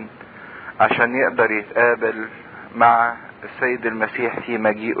الإنسان عشان يقدر يتقابل مع السيد المسيح في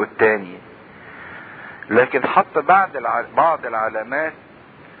مجيئه التاني. لكن حط بعض العلامات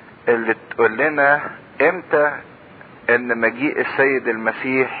اللي تقول لنا امتى ان مجيء السيد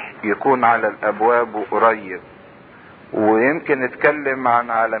المسيح يكون على الابواب وقريب. ويمكن نتكلم عن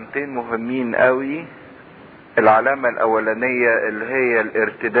علامتين مهمين قوي. العلامة الاولانية اللي هي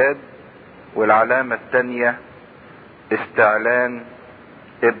الارتداد، والعلامة التانية استعلان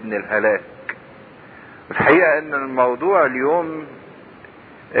ابن الهلاك. الحقيقة ان الموضوع اليوم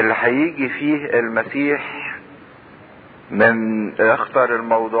اللي هيجي فيه المسيح من اخطر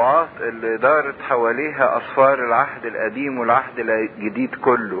الموضوعات اللي دارت حواليها اسفار العهد القديم والعهد الجديد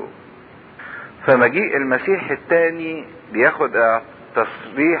كله. فمجيء المسيح الثاني بياخد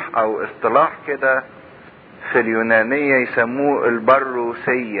تصريح او اصطلاح كده في اليونانية يسموه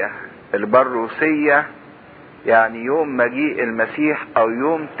البروسية. البروسية يعني يوم مجيء المسيح او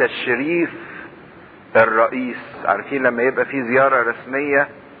يوم تشريف الرئيس. عارفين لما يبقى في زيارة رسمية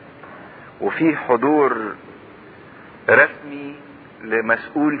وفي حضور رسمي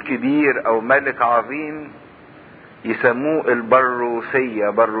لمسؤول كبير او ملك عظيم يسموه البروسية.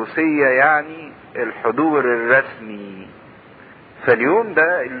 بروسية يعني الحضور الرسمي. فاليوم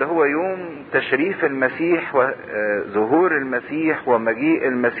ده اللي هو يوم تشريف المسيح وظهور المسيح ومجيء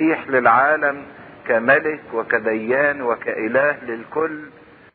المسيح للعالم كملك وكديان وكإله للكل،